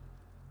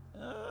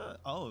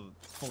 Oh,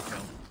 full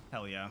kill.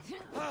 Hell yeah.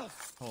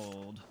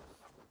 Hold.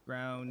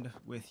 Ground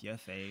with your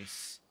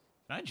face.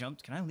 Can I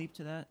jump? Can I leap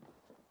to that?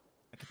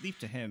 I could leap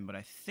to him, but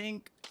I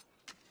think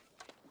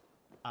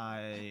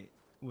I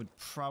would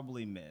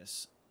probably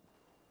miss.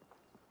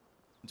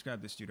 Let's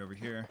grab this dude over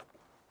here.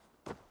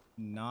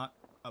 Not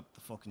up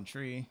the fucking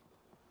tree.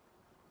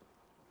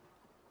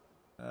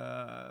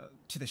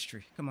 To this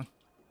tree. Come on.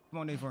 Come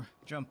on, Eivor.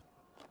 Jump.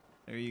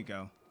 There you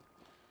go.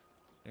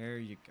 There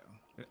you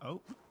go.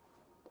 Oh.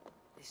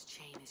 This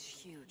chain is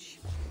huge.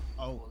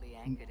 Oh. Fully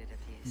anchored, it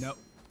appears. No.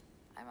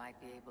 I might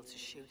be able to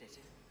shoot it.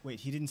 Wait,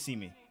 he didn't see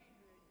me.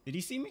 Did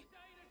he see me?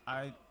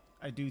 I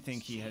do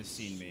think he has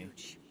seen me.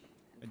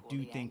 I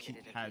do think he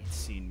had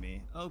seen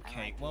me.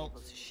 Okay, well,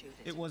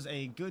 it was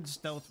a good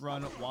stealth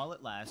run while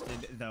it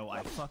lasted, though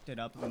I fucked it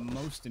up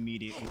most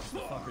immediately because the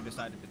fucker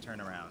decided to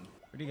turn around.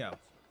 Where'd he go?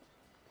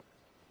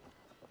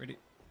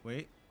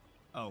 Wait.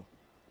 Oh.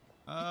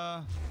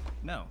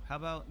 No. How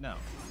about no?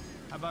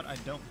 How about I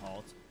don't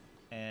halt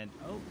and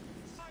oh.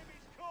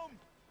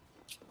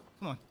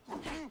 Come on.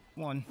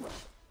 One.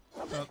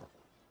 Oh.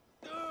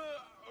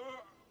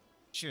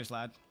 Cheers,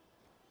 lad.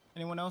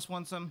 Anyone else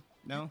want some?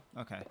 No?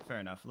 Okay, fair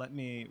enough. Let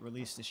me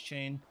release this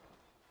chain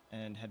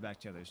and head back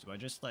to others. Do I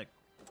just, like,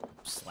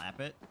 slap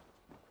it?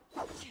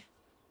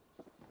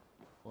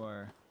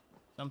 Or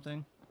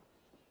something?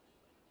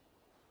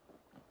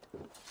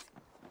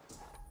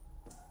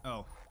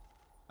 Oh,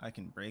 I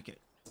can break it.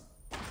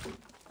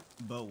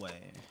 Bow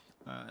way.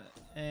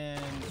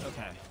 And,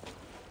 okay.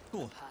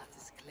 Cool. Path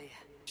is clear.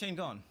 Chain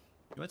gone.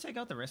 Do I take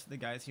out the rest of the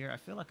guys here? I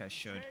feel like I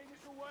should.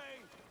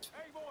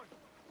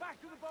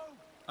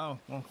 Oh,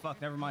 well,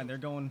 fuck, never mind. They're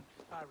going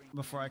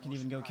before I can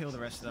even go kill the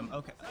rest of them.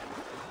 Okay.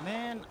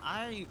 Man,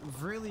 I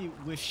really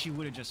wish she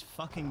would have just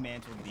fucking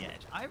mantled the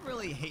edge. I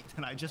really hate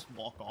that I just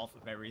walk off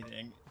of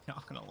everything.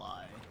 Not gonna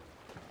lie.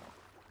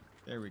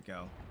 There we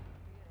go.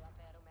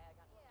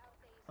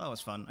 That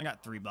was fun. I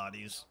got 3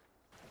 bodies.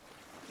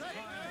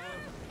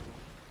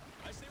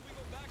 I say we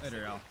go back.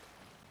 Later, y'all.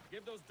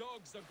 Give those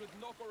dogs a good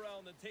knock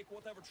around and take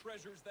whatever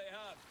treasures they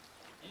have.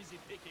 Easy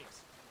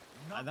pickings.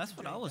 That's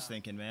what I was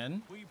thinking,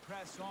 man. We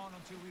press on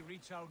until we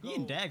reach our goal. Me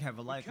and Dag have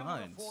alike we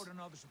minds. Afford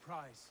another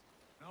surprise.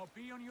 Now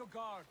be on your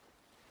guard.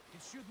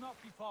 It should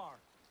not be far.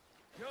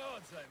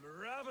 Gods, I'm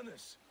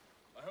ravenous.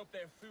 I hope they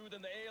have food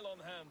and ale on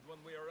hand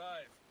when we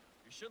arrive.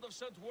 You should have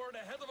sent word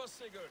ahead of us,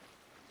 Sigurd,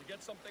 to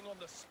get something on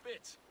the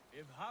spit.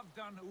 If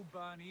Halfdan,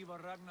 Ubba, and Ivar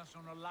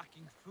Ragnarsson are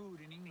lacking food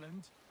in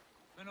England,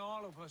 then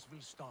all of us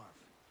will starve.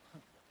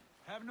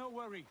 Have no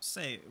worry.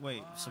 Say,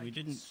 wait, so we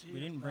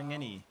didn't bring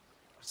any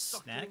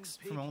snacks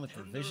from all the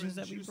provisions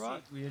that we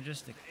brought? We were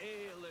just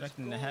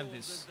expecting to have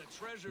this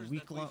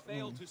week-long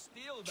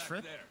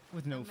trip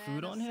with no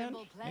food on hand?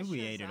 Maybe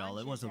we ate it all.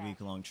 It was a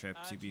week-long trip,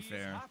 to be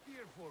fair.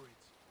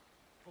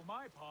 For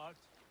my part,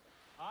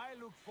 I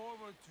look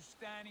forward to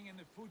standing in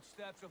the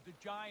footsteps of the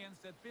giants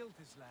that built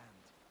this land.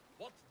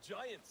 What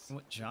giants?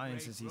 What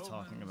giants is he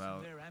talking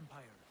about? Their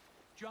empire.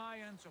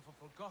 Giants of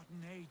a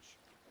forgotten age.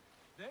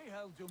 They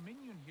held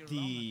dominion here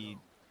long ago,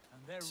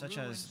 and their such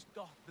ruins as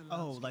dot the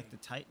landscape. like the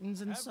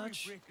Titans and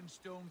such. Every brick and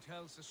stone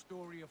tells a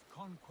story of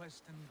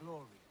conquest and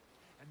glory,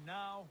 and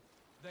now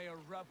they are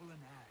rubble and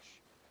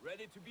ash,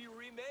 ready to be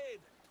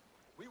remade.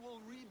 We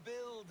will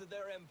rebuild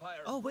their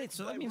empire. Oh wait,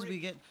 so that means we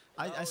get.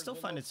 I still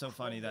find it so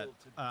funny that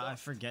I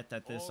forget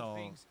that this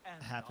all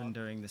happened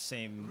during the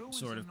same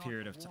sort of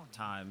period of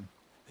time.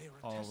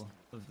 All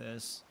of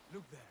this.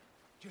 Look there,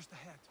 just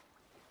ahead,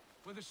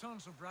 where the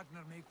sons of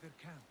Ragnar make their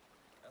camp.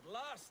 At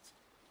last.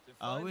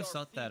 I always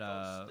thought that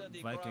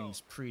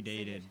Vikings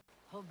predated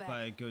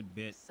by a good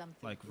bit,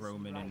 like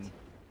Roman and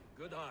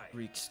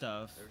Greek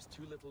stuff. There's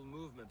too little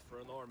movement for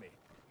an army.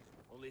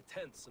 Only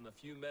tents and a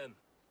few men.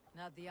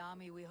 Not the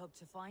army we hope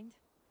to find?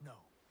 No.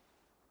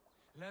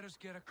 Let us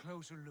get a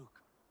closer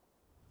look.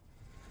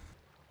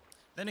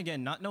 Then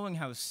again, not knowing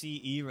how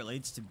CE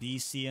relates to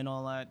BC and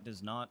all that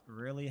does not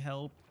really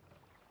help.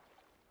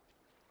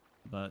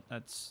 But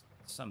that's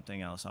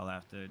something else I'll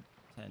have to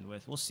tend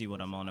with. We'll see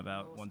what I'm on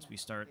about once we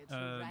start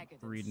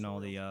reading all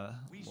the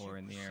lore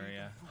in the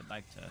area. I'd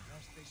like to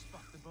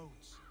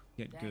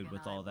get good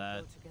with all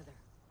that.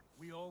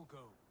 We all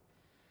go.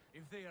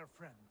 If they are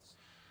friends,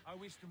 I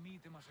wish to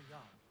meet them as a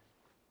yarn.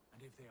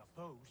 And if they are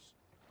foes,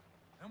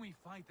 then we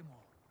fight them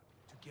all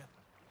together.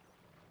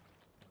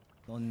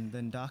 Well,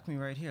 then dock me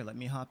right here. Let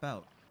me hop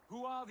out.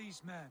 Who are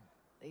these men?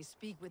 They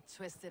speak with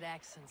twisted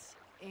accents.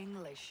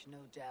 English, no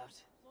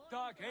doubt.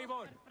 Doc,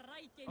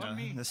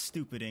 Eivor! The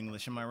stupid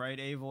English, am I right,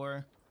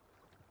 Eivor?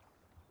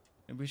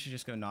 Maybe we should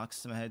just go knock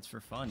some heads for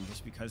fun,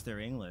 just because they're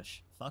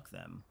English. Fuck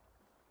them.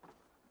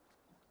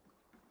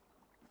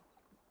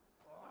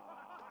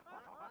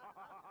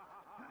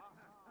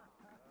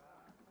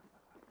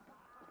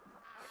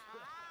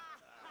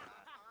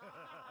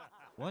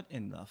 What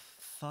in the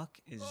fuck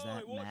is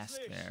that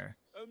mask there?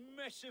 A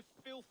mess of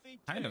filthy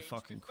kind of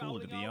fucking cool,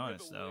 to be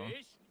honest, though.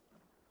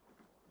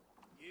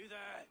 You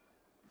there?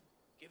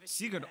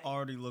 Sigurd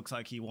already looks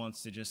like he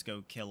wants to just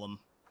go kill him.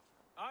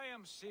 I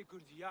am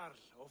Sigurd Jarl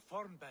of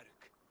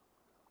Fornberg.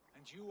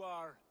 And you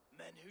are?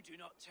 Men who do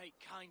not take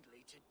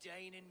kindly to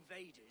Dane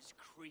invaders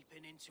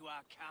creeping into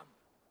our camp.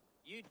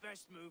 You'd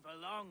best move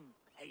along,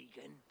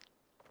 pagan.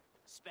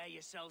 Spare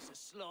yourselves a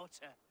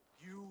slaughter.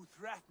 You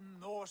threaten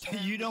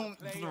Norsemen. You don't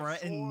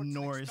threaten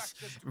Norse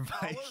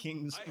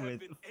Vikings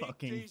with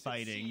fucking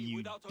fighting,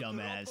 you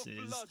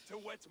dumbasses. To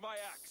wet my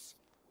axe.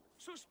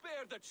 So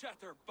spare the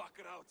chatter,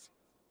 Baccarat,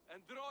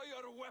 and draw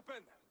your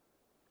weapon.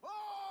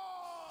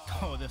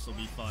 Oh, this will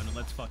be fun.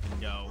 Let's fucking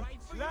go.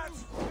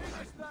 Let's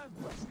finish them.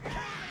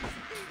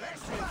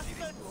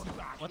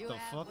 What the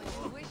fuck?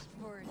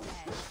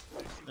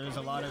 There's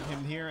a lot of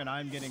him here, and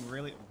I'm getting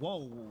really.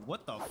 Whoa!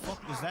 What the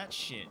fuck is that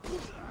shit?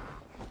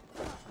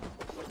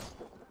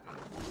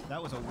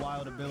 That was a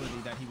wild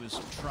ability that he was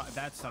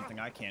that's something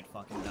I can't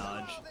fucking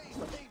dodge.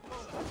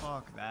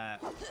 Fuck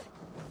that.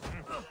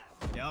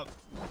 Yep.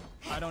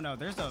 I don't know.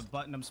 There's a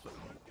button I'm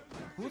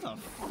Who the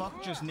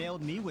fuck just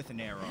nailed me with an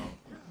arrow?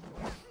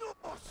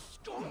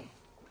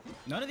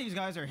 None of these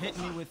guys are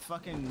hitting me with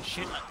fucking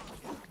shit.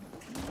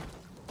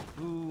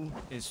 Who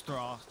is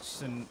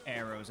thrusting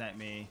arrows at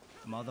me?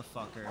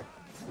 Motherfucker.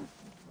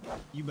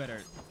 You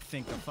better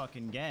think a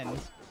fucking again.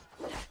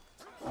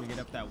 We get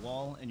up that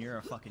wall and you're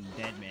a fucking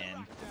dead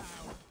man.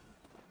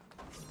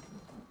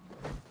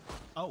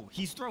 Oh,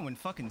 he's throwing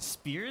fucking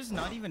spears?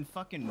 Not even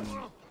fucking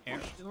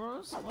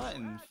arrows? What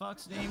in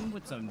fuck's name?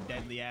 With some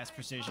deadly ass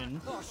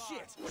precision. Oh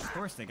shit! Of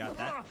course they got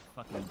that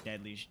fucking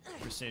deadly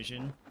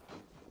precision.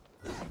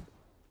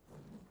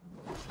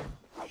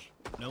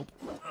 Nope.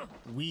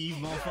 Weave,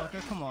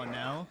 motherfucker. Come on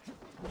now.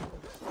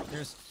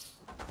 There's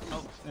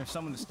Oh, there's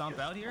someone to stomp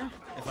out here?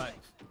 If I...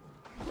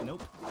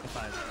 Nope. If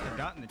I had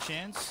gotten the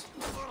chance...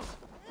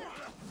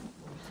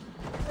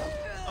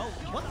 Oh,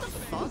 what the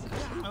fuck?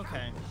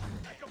 Okay.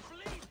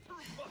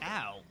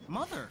 Ow.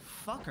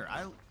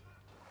 Motherfucker.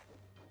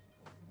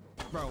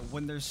 Bro,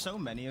 when there's so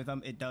many of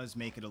them, it does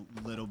make it a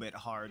little bit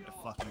hard to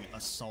fucking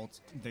assault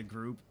the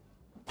group.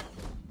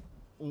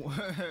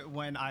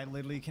 When I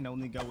literally can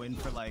only go in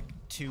for like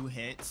 2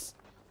 hits.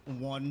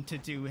 1 to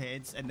 2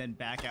 hits, and then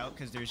back out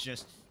because there's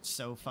just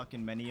so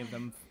fucking many of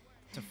them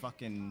to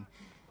fucking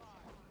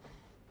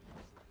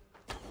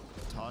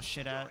toss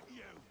shit at.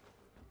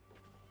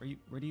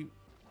 Where do you...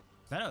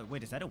 Is that a...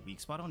 Wait, is that a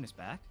weak spot on his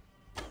back?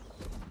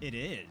 It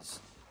is.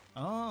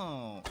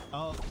 Oh.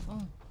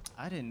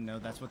 I didn't know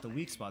that's what the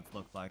weak spots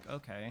look like.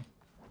 Okay.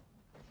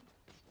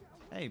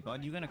 Hey,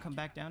 bud, you gonna come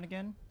back down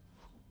again?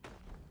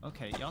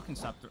 Okay, y'all can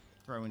stop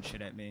throwing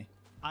shit at me.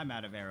 I'm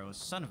out of arrows.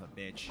 Son of a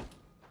bitch.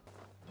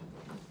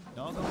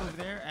 Y'all go over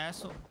there,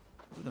 asshole.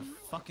 Who the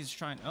fuck is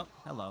trying... Oh,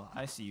 hello.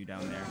 I see you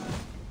down there.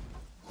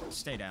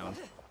 Stay down.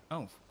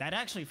 Oh, that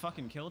actually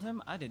fucking killed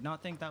him? I did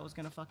not think that was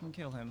gonna fucking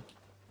kill him.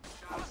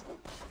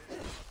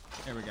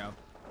 There we go.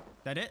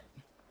 That it?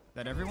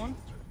 That everyone?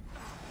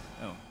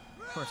 Oh,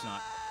 of course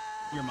not.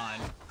 You're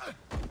mine.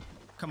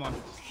 Come on.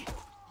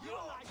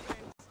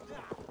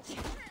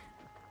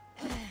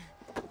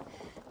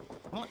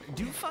 Come on,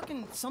 do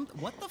fucking something.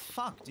 What the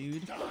fuck,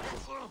 dude?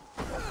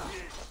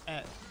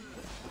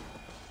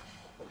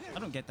 I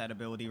don't get that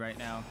ability right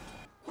now.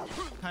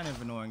 Kind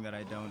of annoying that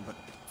I don't, but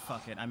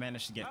fuck it. I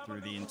managed to get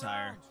through the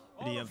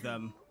entirety of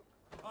them.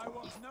 I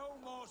want no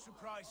more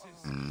surprises.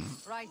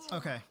 Right.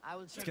 Okay. I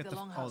will Let's check get the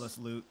all longhouse. this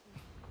loot.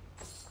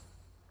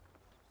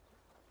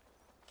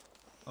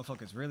 Oh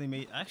fuck, it's really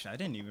me. Actually, I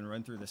didn't even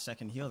run through the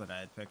second heal that I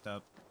had picked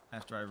up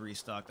after I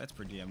restocked. That's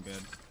pretty damn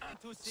good.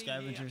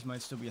 Scavengers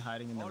might still be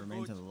hiding in the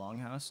remains of the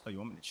longhouse. Oh, you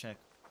want me to check?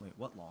 Wait,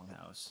 what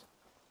longhouse?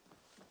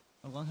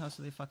 What longhouse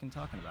are they fucking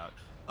talking about?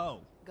 Oh.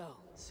 Go,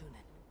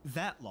 Sunan.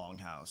 That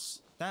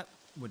longhouse. That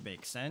would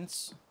make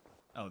sense.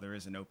 Oh, there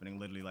is an opening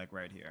literally like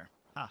right here.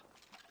 Ha.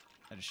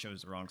 That just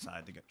shows the wrong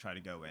side to try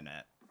to go in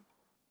at.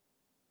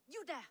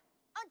 You there!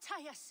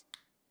 Untie us!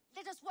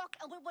 Let us walk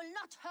and we will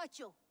not hurt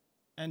you!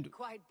 And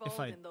quite bold if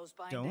I in those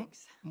don't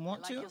bindings. want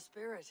I like to? your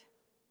spirit.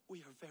 We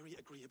are very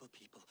agreeable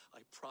people, I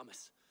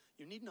promise.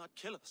 You need not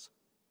kill us.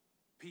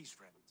 Peace,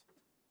 friend.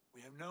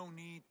 We have no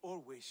need or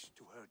wish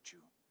to hurt you.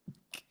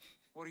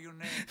 What are your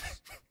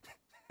names?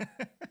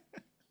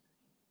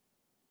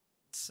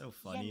 It's so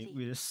funny. Yenli.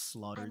 We just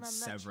slaughtered I'm a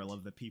several merchant,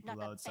 of the people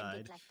not a outside.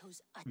 bandit like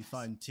those We others.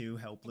 find 2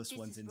 helpless And this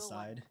ones is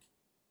Rowan. inside.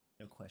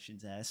 No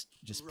questions asked.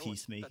 Just Rowan,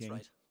 peacemaking. That's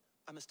right.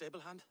 I'm a stable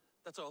hand,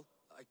 that's all.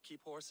 I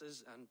keep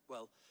horses and,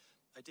 well,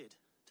 I did,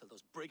 till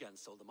those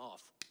brigands sold them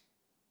off.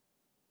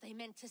 They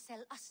meant to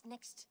sell us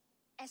next,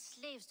 as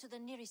slaves to the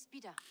nearest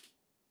bidder.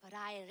 But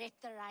I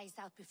raked their eyes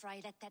out before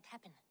I let that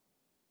happen.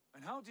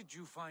 And how did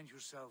you find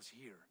yourselves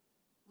here?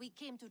 We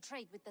came to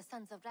trade with the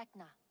sons of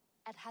Ragnar,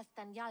 at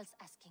Halfdan Jarl's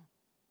asking.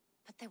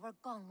 But they were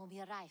gone when we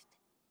arrived.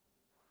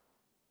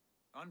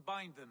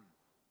 Unbind them.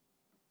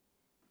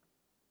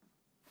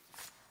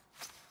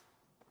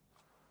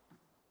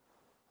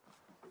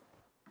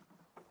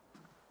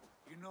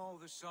 You know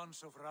the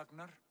sons of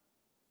Ragnar?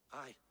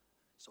 Aye.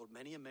 Sold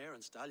many a mare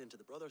and stallion to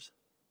the brothers.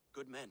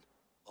 Good men.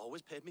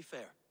 Always paid me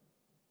fair.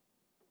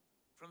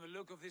 From the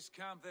look of this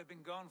camp, they've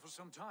been gone for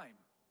some time.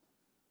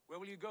 Where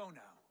will you go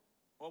now?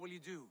 What will you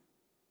do?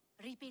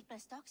 Rebuild my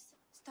stocks,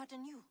 start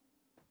anew.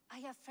 I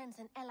have friends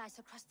and allies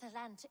across the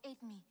land to aid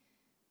me,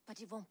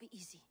 but it won't be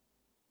easy.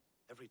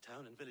 Every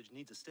town and village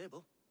needs a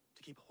stable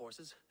to keep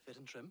horses fit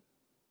and trim.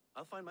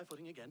 I'll find my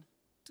footing again.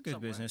 It's a good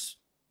somewhere. business.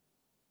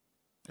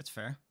 That's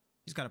fair.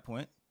 He's got a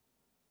point.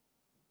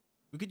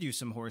 We could use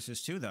some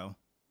horses too, though.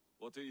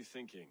 What are you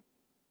thinking?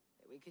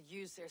 We could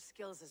use their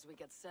skills as we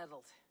get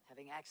settled.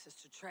 Having access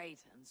to trade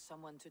and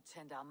someone to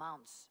tend our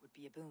mounts would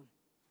be a boon.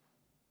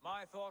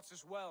 My thoughts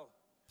as well.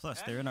 Plus,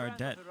 Any they're in our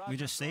friend of debt. the We Ragnar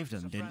just saved Frost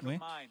is them, a didn't friend we?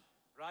 of mine.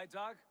 Right,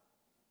 Dag?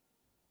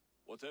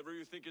 Whatever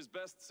you think is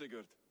best,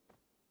 Sigurd.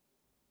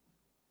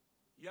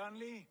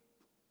 Janli,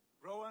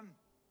 Rowan,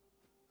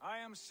 I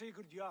am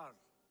Sigurd Jarl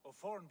of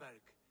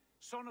Fornberg,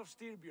 son of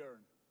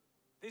Styrbjörn.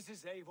 This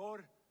is Eivor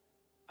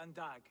and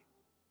Dag.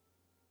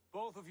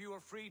 Both of you are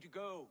free to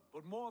go,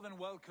 but more than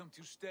welcome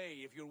to stay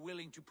if you're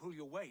willing to pull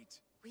your weight.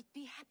 We'd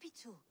be happy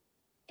to,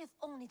 if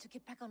only to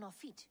get back on our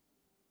feet.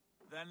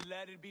 Then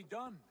let it be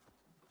done.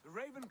 The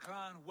Raven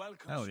clan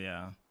welcomes Oh you.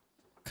 yeah.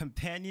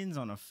 Companions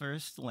on a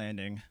first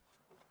landing.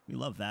 We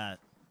love that.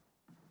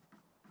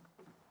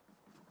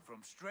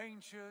 From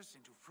strangers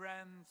into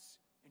friends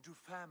into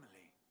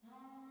family.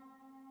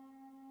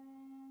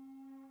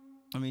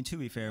 I mean, to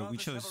be fair, we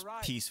Others have chose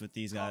arrived. peace with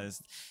these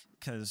guys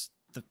because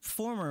the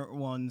former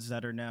ones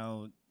that are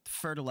now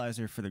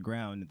fertilizer for the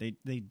ground,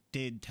 they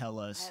did tell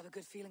I us have a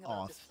good feeling about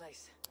off this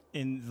place.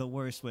 in the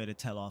worst way to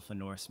tell off a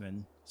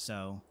Norseman.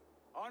 So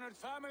Honored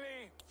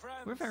family,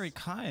 friends. we're very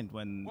kind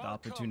when the Welcome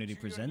opportunity to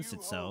your presents new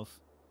itself.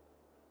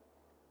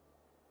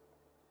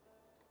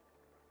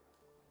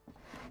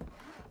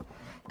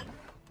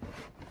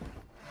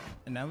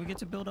 And now we get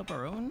to build up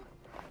our own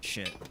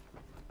shit.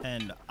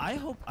 And I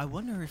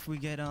wonder if we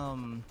get,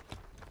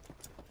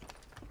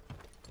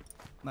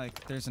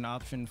 like, there's an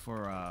option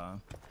for,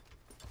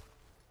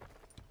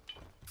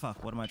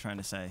 fuck, what am I trying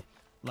to say?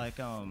 Like,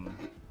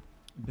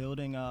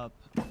 building up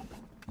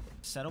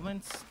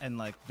settlements and,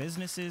 like,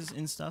 businesses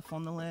and stuff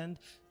on the land,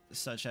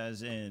 such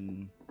as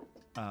in,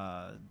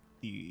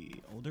 the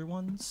older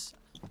ones,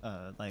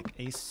 like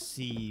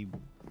AC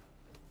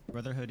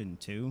Brotherhood and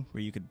 2,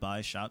 where you could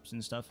buy shops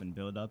and stuff and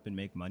build up and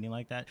make money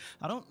like that.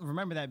 I don't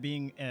remember that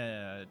being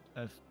a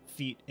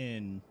feat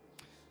in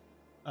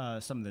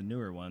some of the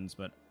newer ones,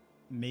 but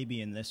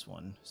maybe in this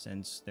one,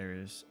 since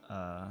there's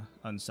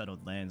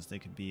unsettled lands, they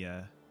could be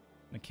a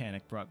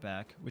mechanic brought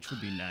back, which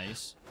would be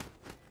nice.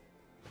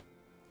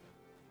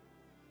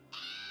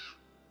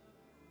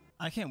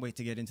 I can't wait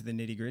to get into the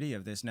nitty-gritty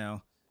of this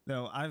now.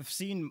 Though I've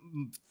seen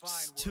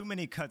too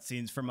many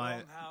cutscenes for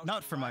my,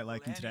 not for my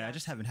liking today. I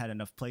just haven't had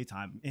enough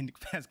playtime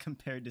as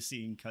compared to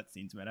seeing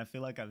cutscenes, man. I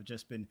feel like I've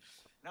just been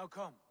now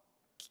come.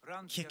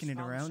 Kicking it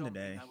around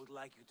today. I would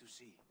like you to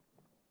see.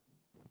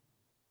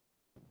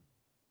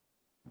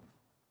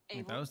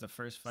 That was the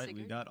first fight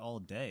we got all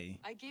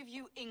day. I give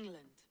you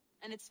England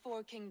and its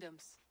 4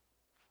 kingdoms.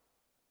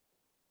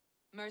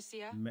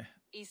 Mercia,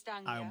 East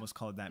Anglia, I almost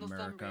called that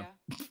America.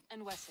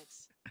 and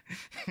Wessex.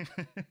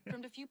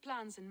 From the few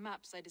plans and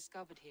maps I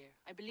discovered here,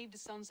 I believe the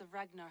Sons of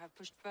Ragnar have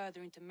pushed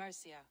further into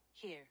Mercia,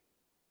 here.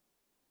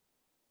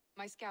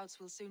 My scouts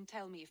will soon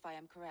tell me if I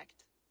am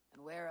correct.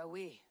 And where are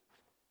we?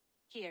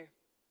 Here,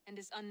 in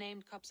this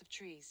unnamed copse of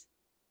trees.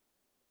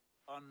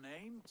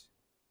 Unnamed?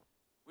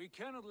 We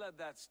cannot let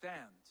that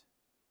stand.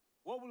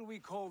 What will we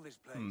call this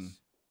place?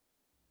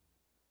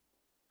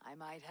 I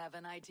might have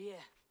an idea.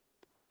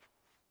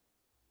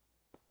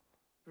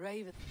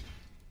 Raven.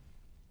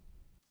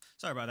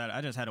 Sorry about that.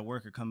 I just had a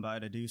worker come by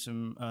to do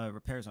some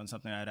repairs on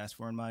something I'd asked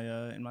for in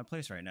my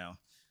place right now.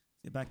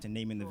 Get back to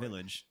naming the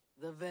village.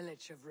 The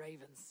village of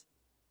ravens.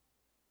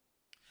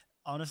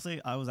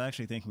 Honestly, I was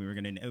actually thinking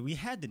we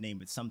had to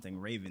name it something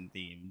Raven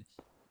themed.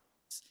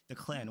 The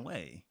Clan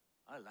Way.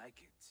 I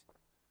like it.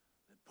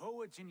 The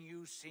poet in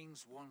you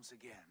sings once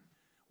again.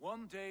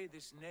 One day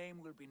this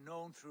name will be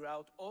known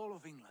throughout all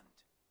of England.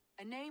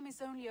 A name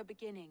is only a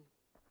beginning.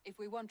 If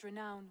we want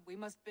renown, we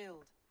must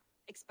build,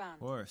 expand. Of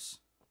course.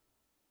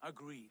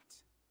 Agreed.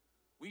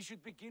 We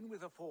should begin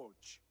with a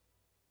forge.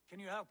 Can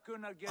you help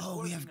Gunnar get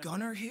we have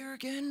Gunnar here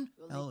again?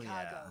 We'll need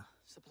cargo,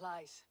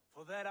 supplies.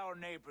 For that our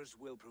neighbors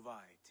will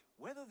provide,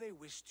 whether they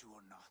wish to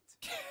or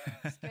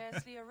not.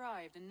 Scarcely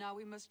arrived, and now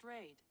we must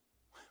raid.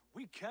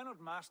 We cannot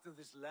master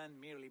this land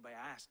merely by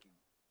asking.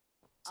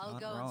 I'll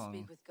go and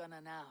speak with Gunnar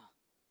now.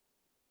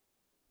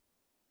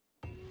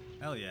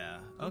 Hell yeah.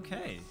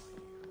 Okay.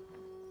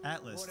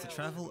 Atlas. To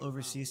travel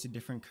overseas to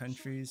different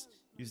countries,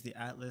 use the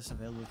atlas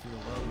available through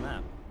the world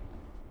map.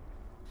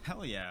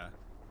 Hell yeah.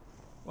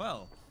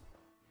 Well,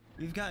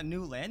 we've got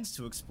new lands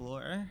to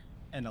explore,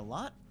 and a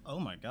lot, oh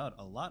my god,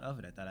 a lot of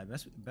it at that. I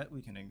bet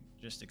we can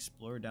just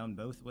explore down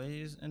both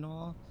ways and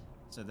all,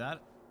 so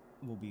that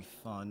will be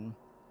fun.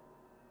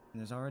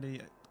 And there's already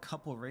a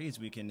couple raids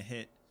we can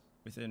hit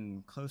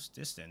within close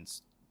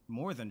distance.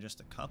 More than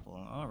just a couple.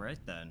 Alright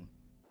then.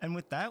 And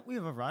with that, we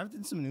have arrived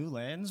in some new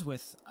lands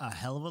with a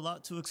hell of a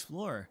lot to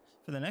explore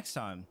for the next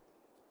time.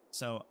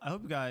 So I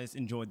hope you guys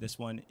enjoyed this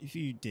one. If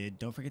you did,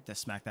 don't forget to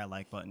smack that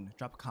like button,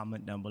 drop a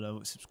comment down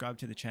below, subscribe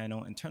to the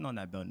channel, and turn on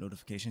that bell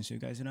notification so you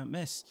guys do not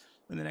miss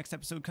when the next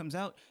episode comes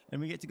out and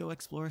we get to go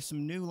explore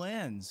some new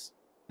lands.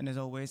 And as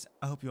always,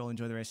 I hope you all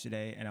enjoy the rest of your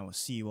day, and I will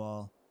see you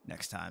all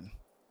next time.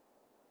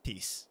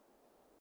 Peace.